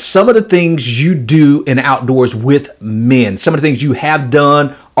of some of the things you do in the outdoors with men, some of the things you have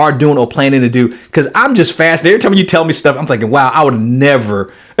done, are doing, or planning to do. Because I'm just fascinated. Every time you tell me stuff, I'm thinking, wow, I would have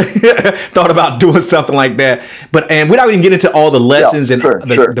never thought about doing something like that. And we don't even get into all the lessons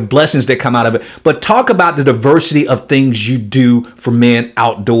the blessings that come out of it. But talk about the diversity of things you do for men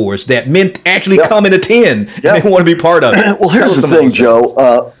outdoors that men actually come and attend and they want to be part of it. Well, here's the thing,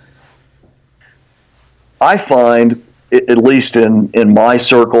 Joe. I find, at least in my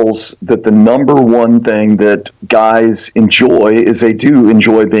circles, that the number one thing that guys enjoy is they do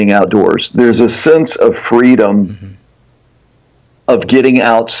enjoy being outdoors. There's a sense of freedom of getting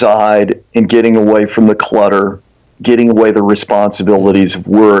outside and getting away from the clutter, getting away the responsibilities of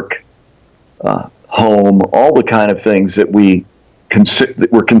work, home, all the kind of things that we're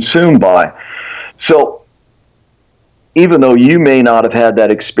consumed by. So even though you may not have had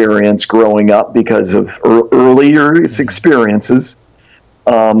that experience growing up because of earlier experiences,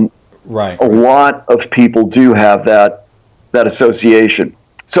 a lot of people do have that association.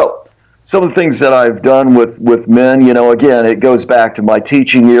 So some of the things that I've done with men, again, it goes back to my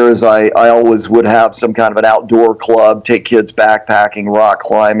teaching years. I always would have some kind of an outdoor club, take kids backpacking, rock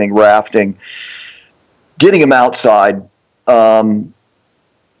climbing, rafting, getting them outside,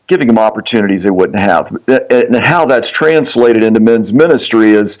 giving them opportunities they wouldn't have. And how that's translated into men's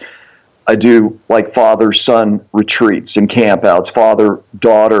ministry is I do like father-son retreats and campouts,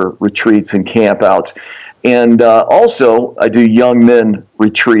 father-daughter retreats and campouts. And also I do young men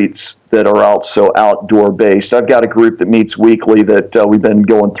retreats that are also outdoor-based. I've got a group that meets weekly that we've been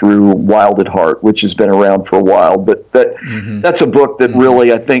going through, Wild at Heart, which has been around for a while. But that's a book that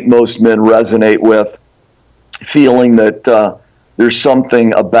really I think most men resonate with, feeling that there's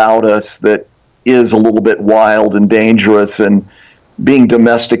something about us that is a little bit wild and dangerous, and being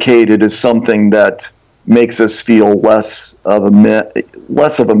domesticated is something that makes us feel less of a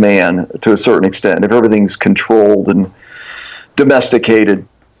man to a certain extent. If everything's controlled and domesticated,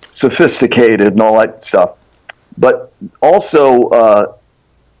 sophisticated, and all that stuff. But also,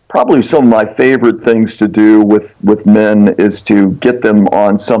 probably some of my favorite things to do with men is to get them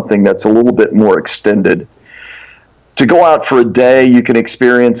on something that's a little bit more extended. To go out for a day, you can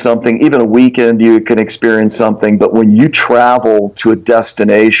experience something. Even a weekend, you can experience something. But when you travel to a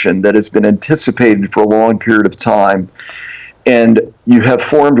destination that has been anticipated for a long period of time, and you have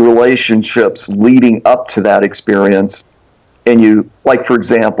formed relationships leading up to that experience, and you, like, for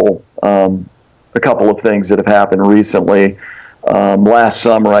example, a couple of things that have happened recently. Last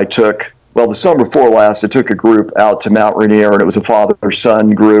summer, the summer before last, I took a group out to Mount Rainier, and it was a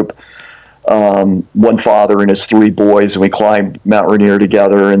father-son group. one father and his 3 boys, and we climbed Mount Rainier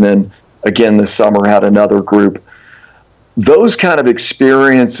together. And then again this summer had another group. Those kind of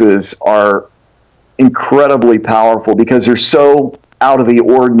experiences are incredibly powerful because they're so out of the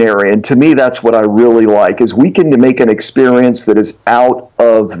ordinary. And to me, that's what I really like, is we can make an experience that is out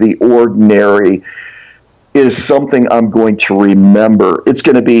of the ordinary is something I'm going to remember. It's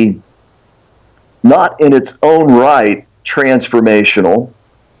going to be not in its own right transformational,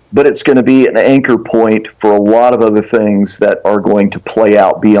 but it's going to be an anchor point for a lot of other things that are going to play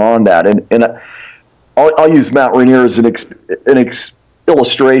out beyond that. And I'll use Mount Rainier as an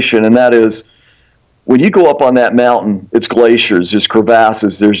illustration, and that is, when you go up on that mountain, it's glaciers, there's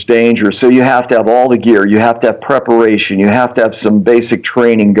crevasses, there's danger. So you have to have all the gear. You have to have preparation. You have to have some basic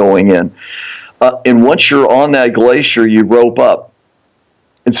training going in. And once you're on that glacier, you rope up.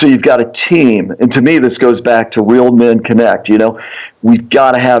 And so you've got a team. And to me, this goes back to Real Men Connect. You know, we've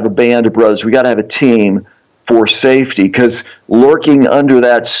got to have a band of brothers. We've got to have a team for safety, because lurking under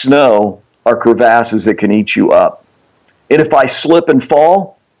that snow are crevasses that can eat you up. And if I slip and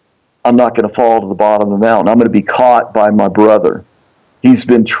fall, I'm not going to fall to the bottom of the mountain. I'm going to be caught by my brother. He's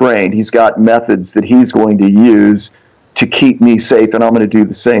been trained. He's got methods that he's going to use to keep me safe, and I'm going to do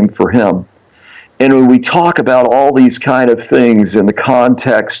the same for him. And when we talk about all these kind of things in the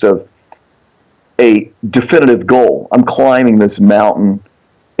context of a definitive goal, I'm climbing this mountain,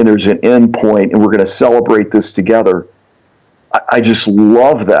 and there's an end point, and we're going to celebrate this together. I just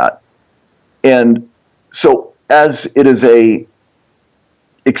love that. And so as it is a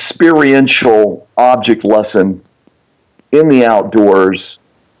experiential object lesson in the outdoors,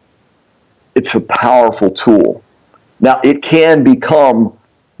 it's a powerful tool. Now, it can become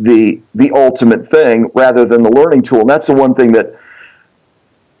the ultimate thing rather than the learning tool. And that's the one thing that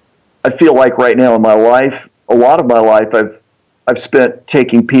I feel like right now in my life, a lot of my life, I've spent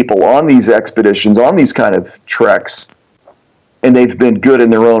taking people on these expeditions, on these kind of treks, and they've been good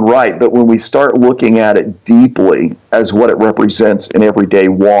in their own right. But when we start looking at it deeply as what it represents in everyday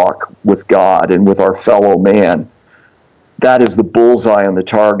walk with God and with our fellow man, that is the bullseye on the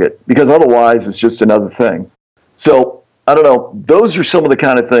target, because otherwise it's just another thing. So, I don't know, those are some of the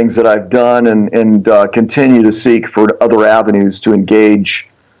kind of things that I've done and continue to seek for other avenues to engage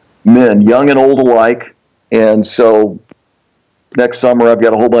men, young and old alike. And so next summer I've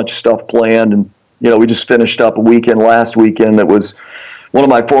got a whole bunch of stuff planned, and we just finished up a weekend last weekend that was, one of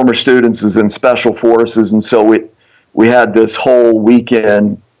my former students is in Special Forces, and so we had this whole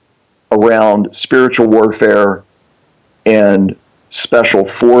weekend around spiritual warfare and Special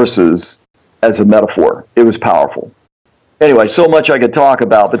Forces as a metaphor. It was powerful. Anyway, so much I could talk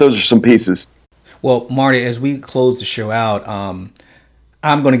about, but those are some pieces. Well, Marty, as we close the show out,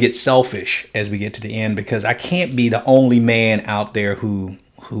 I'm going to get selfish as we get to the end, because I can't be the only man out there who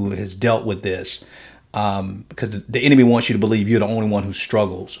has dealt with this, because the enemy wants you to believe you're the only one who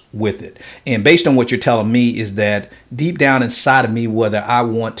struggles with it. And based on what you're telling me is that deep down inside of me, whether I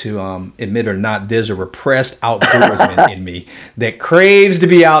want to admit it or not, there's a repressed outdoorsman in me that craves to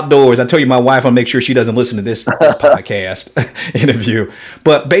be outdoors. I tell you, my wife, I'll make sure she doesn't listen to this podcast interview.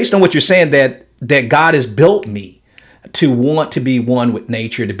 But based on what you're saying, that God has built me to want to be one with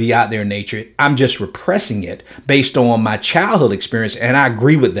nature, to be out there in nature. I'm just repressing it based on my childhood experience. And I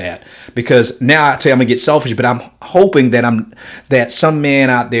agree with that, because now I tell you I'm gonna get selfish, but I'm hoping that some man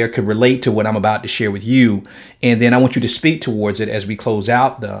out there could relate to what I'm about to share with you. And then I want you to speak towards it as we close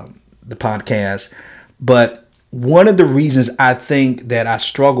out the podcast. But one of the reasons I think that I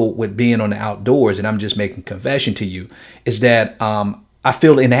struggle with being on the outdoors, and I'm just making confession to you, is that I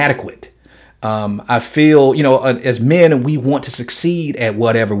feel inadequate. I feel, as men, we want to succeed at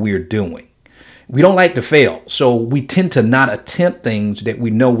whatever we're doing. We don't like to fail. So we tend to not attempt things that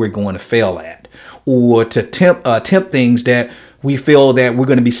we know we're going to fail at, or to attempt things that we feel that we're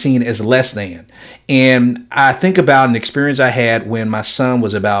going to be seen as less than. And I think about an experience I had when my son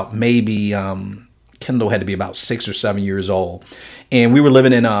was about maybe, Kendall had to be about 6 or 7 years old. And we were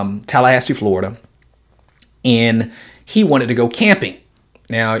living in Tallahassee, Florida. And he wanted to go camping.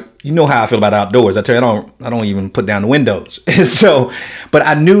 Now, you know how I feel about outdoors. I tell you, I don't even put down the windows. But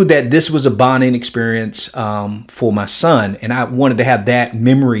I knew that this was a bonding experience for my son, and I wanted to have that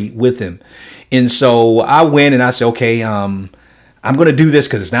memory with him. And so I went and I said, okay, I'm going to do this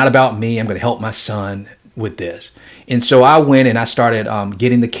because it's not about me. I'm going to help my son with this. And so I went and I started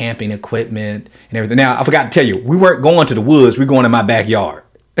getting the camping equipment and everything. Now, I forgot to tell you, we weren't going to the woods. We're going in my backyard.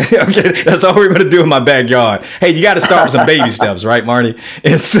 Okay, that's all we're going to do in my backyard. Hey, you got to start with some baby steps, right, Marty?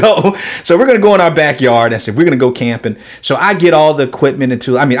 And so we're going to go in our backyard. I said, we're going to go camping. So I get all the equipment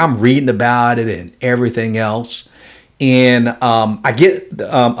I'm reading about it and everything else. And I get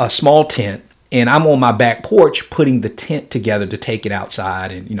a small tent, and I'm on my back porch putting the tent together to take it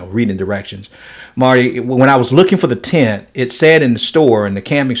outside and, reading directions. Marty, when I was looking for the tent, it said in the store, in the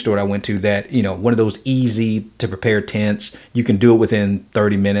camping store I went to, that, one of those easy to prepare tents, you can do it within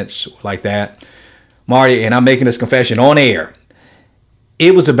 30 minutes like that. Marty, and I'm making this confession on air,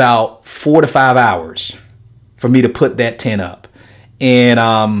 it was about 4 to 5 hours for me to put that tent up.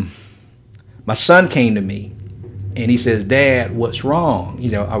 And my son came to me and he says, "Dad, what's wrong?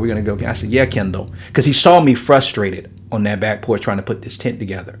 Are we going to go?" I said, "Yeah, Kendall," because he saw me frustrated on that back porch trying to put this tent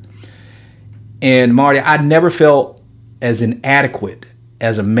together. And Marty, I never felt as inadequate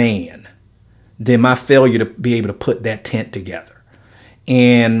as a man than my failure to be able to put that tent together.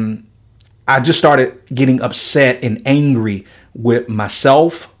 And I just started getting upset and angry with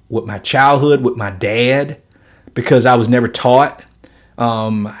myself, with my childhood, with my dad, because I was never taught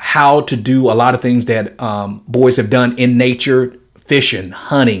how to do a lot of things that boys have done in nature, fishing,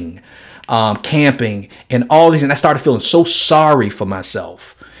 hunting, camping, and all these. And I started feeling so sorry for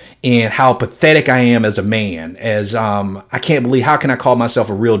myself and how pathetic I am as a man. As I can't believe, how can I call myself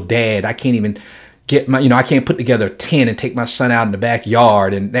a real dad? I can't even get I can't put together a tent and take my son out in the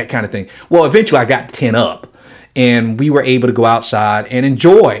backyard and that kind of thing. Well, eventually I got the tent up and we were able to go outside and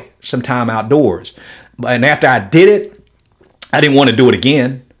enjoy some time outdoors. And after I did it, I didn't want to do it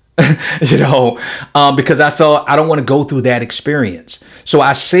again, because I felt I don't want to go through that experience. So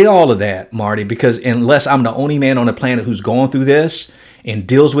I say all of that, Marty, because unless I'm the only man on the planet who's going through this and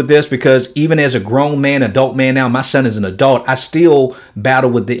deals with this, because even as a grown man, adult man now, my son is an adult, I still battle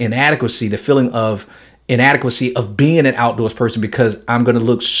with the feeling of inadequacy of being an outdoors person, because I'm going to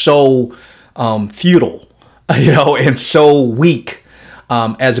look so futile, and so weak.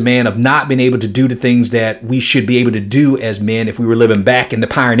 As a man, of not being able to do the things that we should be able to do as men if we were living back in the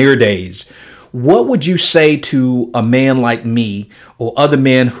pioneer days. What would you say to a man like me or other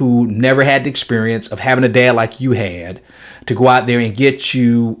men who never had the experience of having a dad like you had to go out there and get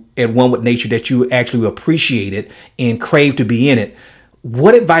you at one with nature, that you actually appreciate it and crave to be in it?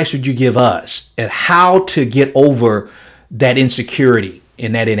 What advice would you give us at how to get over that insecurity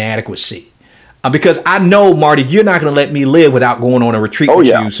and that inadequacy? Because I know, Marty, you're not going to let me live without going on a retreat with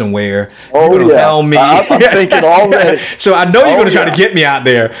you somewhere. You're going to tell me. I'm thinking already. So I know you're going to try to get me out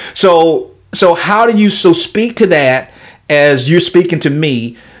there. So how do you speak to that as you're speaking to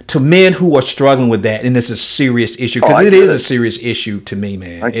me, to men who are struggling with that? And it's a serious issue, because it is a serious issue to me,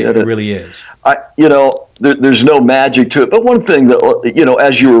 man. It really is. There's no magic to it. But one thing that,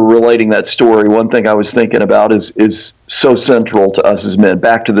 as you were relating that story, one thing I was thinking about is so central to us as men.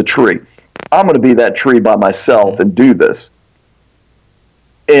 Back to the tree. I'm going to be that tree by myself and do this.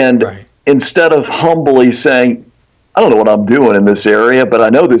 And instead of humbly saying, I don't know what I'm doing in this area, but I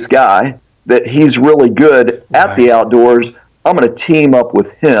know this guy, that he's really good at the outdoors. I'm going to team up with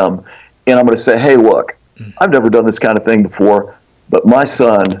him, and I'm going to say, hey, look, I've never done this kind of thing before, but my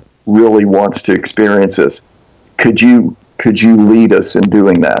son really wants to experience this. Could you lead us in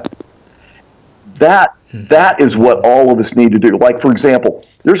doing that? That is what all of us need to do. Like, for example,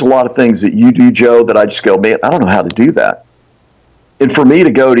 there's a lot of things that you do, Joe, that I just go, man, I don't know how to do that. And for me to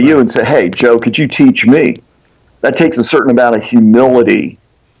go to you and say, hey, Joe, could you teach me? That takes a certain amount of humility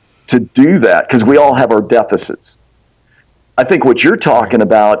to do that, because we all have our deficits. I think what you're talking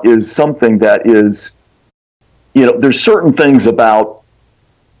about is something that is, there's certain things about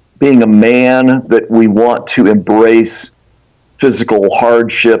being a man that we want to embrace physical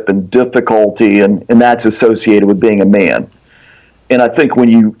hardship and difficulty, and that's associated with being a man. And I think when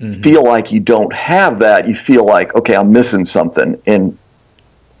you feel like you don't have that, you feel like, okay, I'm missing something. And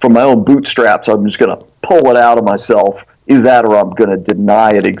from my own bootstraps, I'm just going to pull it out of myself. Either that or I'm going to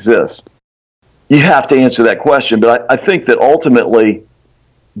deny it exists. You have to answer that question. But I think that ultimately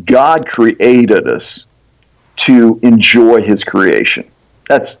God created us to enjoy his creation.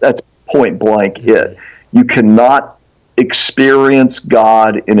 That's point blank it. You cannot experience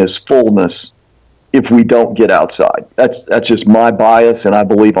God in his fullness if we don't get outside. That's just my bias, and I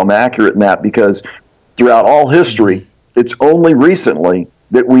believe I'm accurate in that, because throughout all history, it's only recently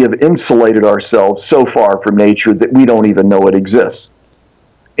that we have insulated ourselves so far from nature that we don't even know it exists.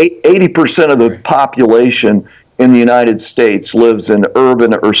 80% of the population in the United States lives in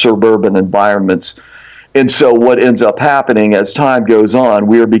urban or suburban environments. And so what ends up happening as time goes on,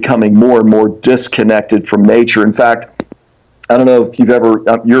 we are becoming more and more disconnected from nature. In fact, I don't know if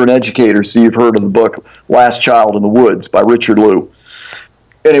you're an educator, so you've heard of the book Last Child in the Woods by Richard Lew.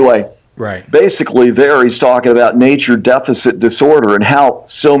 Anyway, basically there he's talking about nature deficit disorder and how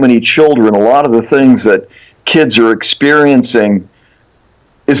so many children, a lot of the things that kids are experiencing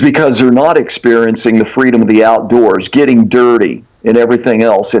is because they're not experiencing the freedom of the outdoors, getting dirty and everything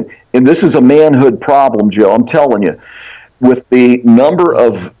else. And this is a manhood problem, Joe, I'm telling you. With the number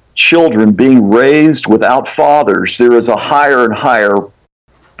of children being raised without fathers, there is a higher and higher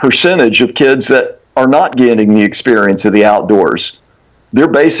percentage of kids that are not getting the experience of the outdoors. They're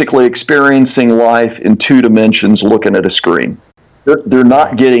basically experiencing life in two dimensions looking at a screen. They're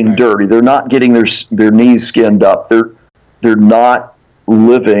not getting dirty. They're not getting their knees skinned up. They're not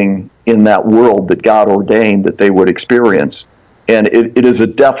living in that world that God ordained that they would experience. And it is a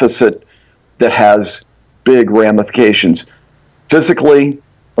deficit that has big ramifications physically,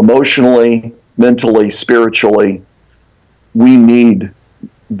 emotionally, mentally, spiritually. We need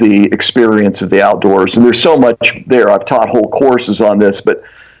the experience of the outdoors. And there's so much there. I've taught whole courses on this, but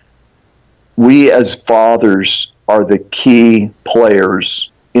we as fathers are the key players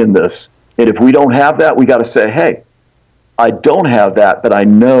in this. And if we don't have that, we got to say, hey, I don't have that, but I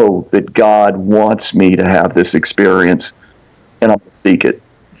know that God wants me to have this experience, and I'm going to seek it.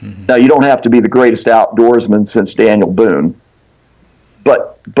 Mm-hmm. Now, you don't have to be the greatest outdoorsman since Daniel Boone,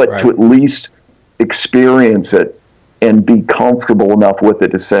 but to at least experience it and be comfortable enough with it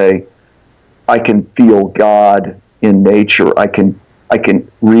to say, I can feel God in nature. I can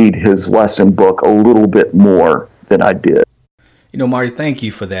read his lesson book a little bit more than I did. You know, Marty, thank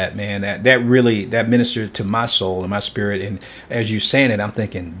you for that, man. That really ministered to my soul and my spirit. And as you saying it, I'm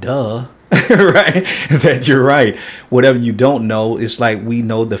thinking, duh, right? That you're right. Whatever you don't know, it's like we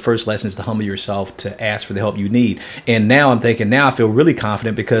know the first lesson is to humble yourself, to ask for the help you need. And now I'm thinking, now I feel really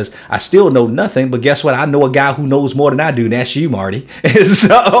confident because I still know nothing. But guess what? I know a guy who knows more than I do. And that's you, Marty.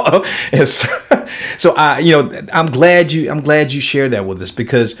 So I'm glad you shared that with us,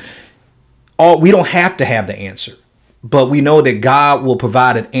 because we don't have to have the answer. But we know that God will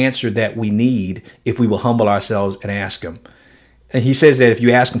provide an answer that we need if we will humble ourselves and ask him. And he says that if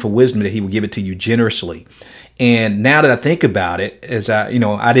you ask him for wisdom, that he will give it to you generously. And now that I think about it,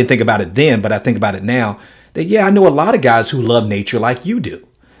 I didn't think about it then, but I think about it now, that, I know a lot of guys who love nature like you do.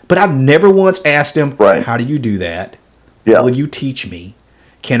 But I've never once asked them, how do you do that? Yeah. Will you teach me?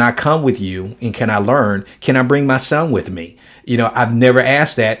 Can I come with you? And can I learn? Can I bring my son with me? I've never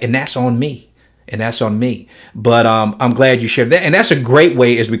asked that, and that's on me. But I'm glad you shared that. And that's a great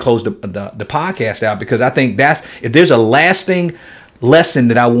way as we close the podcast out, because I think if there's a lasting lesson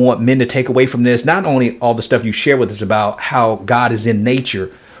that I want men to take away from this, not only all the stuff you share with us about how God is in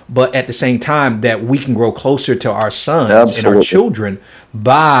nature, but at the same time that we can grow closer to our sons and our children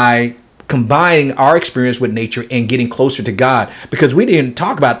by combining our experience with nature and getting closer to God, because we didn't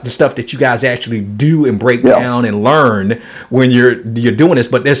talk about the stuff that you guys actually do and break down and learn when you're doing this,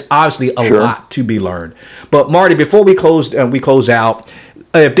 but there's obviously a lot to be learned. But Marty, before we close out,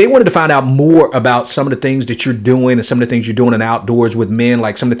 if they wanted to find out more about some of the things that you're doing and some of the things you're doing in outdoors with men,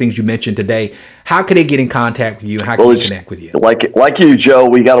 like some of the things you mentioned today, how can they get in contact with you? How can they connect with you? Like you, Joe,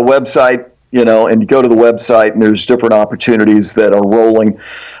 we got a website, and you go to the website and there's different opportunities that are rolling.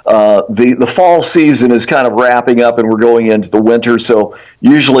 The fall season is kind of wrapping up and we're going into the winter, so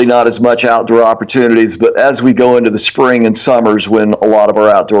usually not as much outdoor opportunities, but as we go into the spring and summers when a lot of our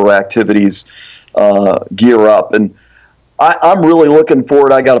outdoor activities gear up. And I'm really looking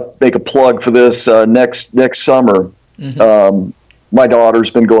forward. I got to make a plug for this next summer. Mm-hmm. My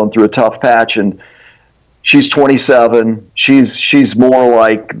daughter's been going through a tough patch, and she's 27. She's more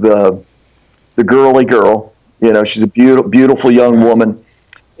like the girly girl. She's a beautiful young woman.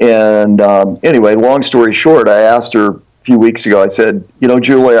 And anyway, long story short, I asked her a few weeks ago, I said,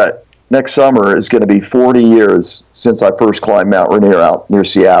 Julia, next summer is going to be 40 years since I first climbed Mount Rainier out near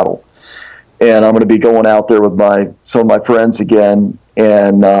Seattle. And I'm going to be going out there with some of my friends again.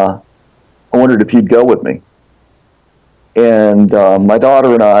 And I wondered if you'd go with me. And my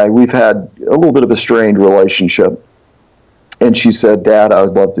daughter and I, we've had a little bit of a strained relationship. And she said, Dad, I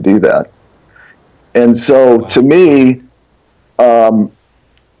would love to do that. And so to me,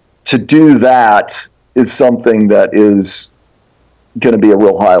 to do that is something that is going to be a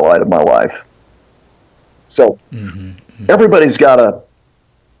real highlight of my life. So everybody's got to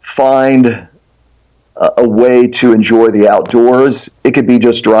find a way to enjoy the outdoors. It could be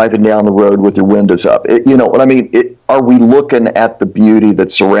just driving down the road with your windows up. You know what I mean? Are we looking at the beauty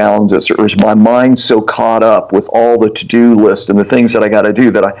that surrounds us, or is my mind so caught up with all the to-do list and the things that I got to do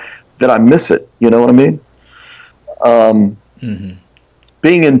that I miss it? You know what I mean?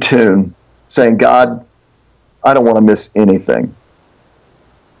 Being in tune, saying, God, I don't want to miss anything.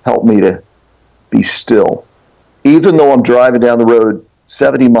 Help me to be still. Even though I'm driving down the road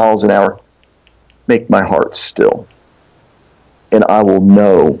 70 miles an hour, make my heart still. And I will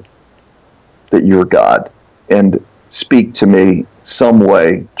know that you're God. And speak to me some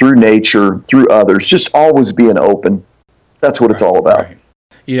way through nature, through others, just always being open. That's what it's all about. Right.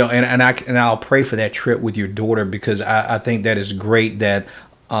 You know, and I'll pray for that trip with your daughter, because I think that is great that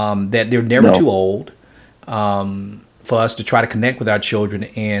that they're never too old for us to try to connect with our children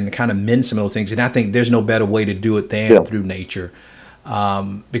and kind of mend some of those things. And I think there's no better way to do it than through nature,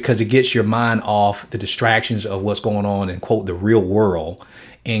 because it gets your mind off the distractions of what's going on in, quote, the real world,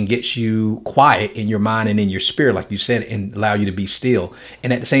 and gets you quiet in your mind and in your spirit, like you said, and allow you to be still.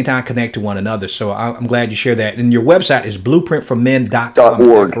 And at the same time, connect to one another. So I'm glad you shared that. And your website is blueprintformen.com. Is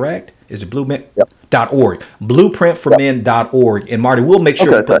that correct? Is it blueprint.org? Blueprintformen.org. And Marty, we'll make sure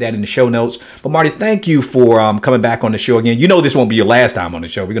we put that in the show notes. But Marty, thank you for coming back on the show again. You know this won't be your last time on the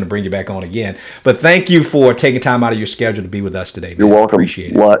show. We're going to bring you back on again. But thank you for taking time out of your schedule to be with us today, man. You're welcome.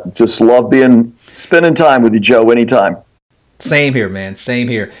 Appreciate it. Just love spending time with you, Joe, anytime. Same here, man. Same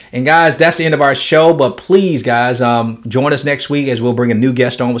here. And guys, that's the end of our show. But please, guys, join us next week as we'll bring a new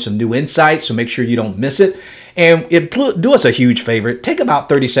guest on with some new insights. So make sure you don't miss it. And do us a huge favor. Take about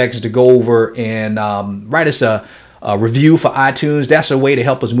 30 seconds to go over and write us a review for iTunes. That's a way to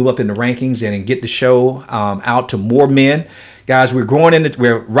help us move up in the rankings and get the show out to more men. Guys, we're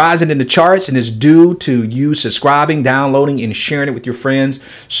rising in the charts, and it's due to you subscribing, downloading, and sharing it with your friends.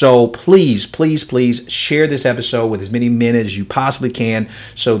 So please, please, please share this episode with as many men as you possibly can,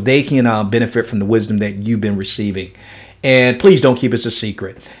 so they can benefit from the wisdom that you've been receiving. And please don't keep us a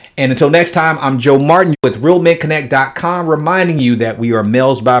secret. And until next time, I'm Joe Martin with RealMenConnect.com, reminding you that we are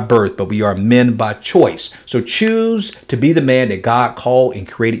males by birth, but we are men by choice. So choose to be the man that God called and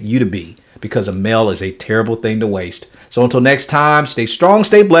created you to be, because a male is a terrible thing to waste. So until next time, stay strong,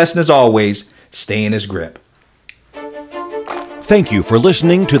 stay blessed, and as always, stay in his grip. Thank you for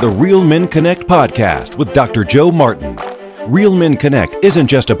listening to the Real Men Connect podcast with Dr. Joe Martin. Real Men Connect isn't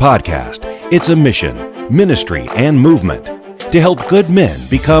just a podcast, it's a mission, ministry, and movement to help good men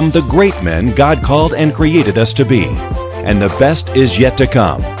become the great men God called and created us to be. And the best is yet to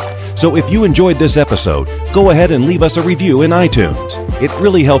come. So if you enjoyed this episode, go ahead and leave us a review in iTunes. It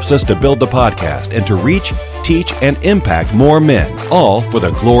really helps us to build the podcast and to reach, teach, and impact more men, all for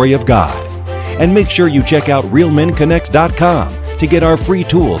the glory of God. And make sure you check out RealMenConnect.com to get our free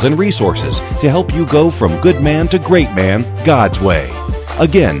tools and resources to help you go from good man to great man God's way.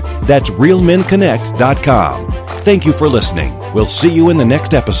 Again, that's RealMenConnect.com. Thank you for listening. We'll see you in the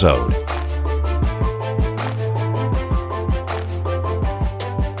next episode.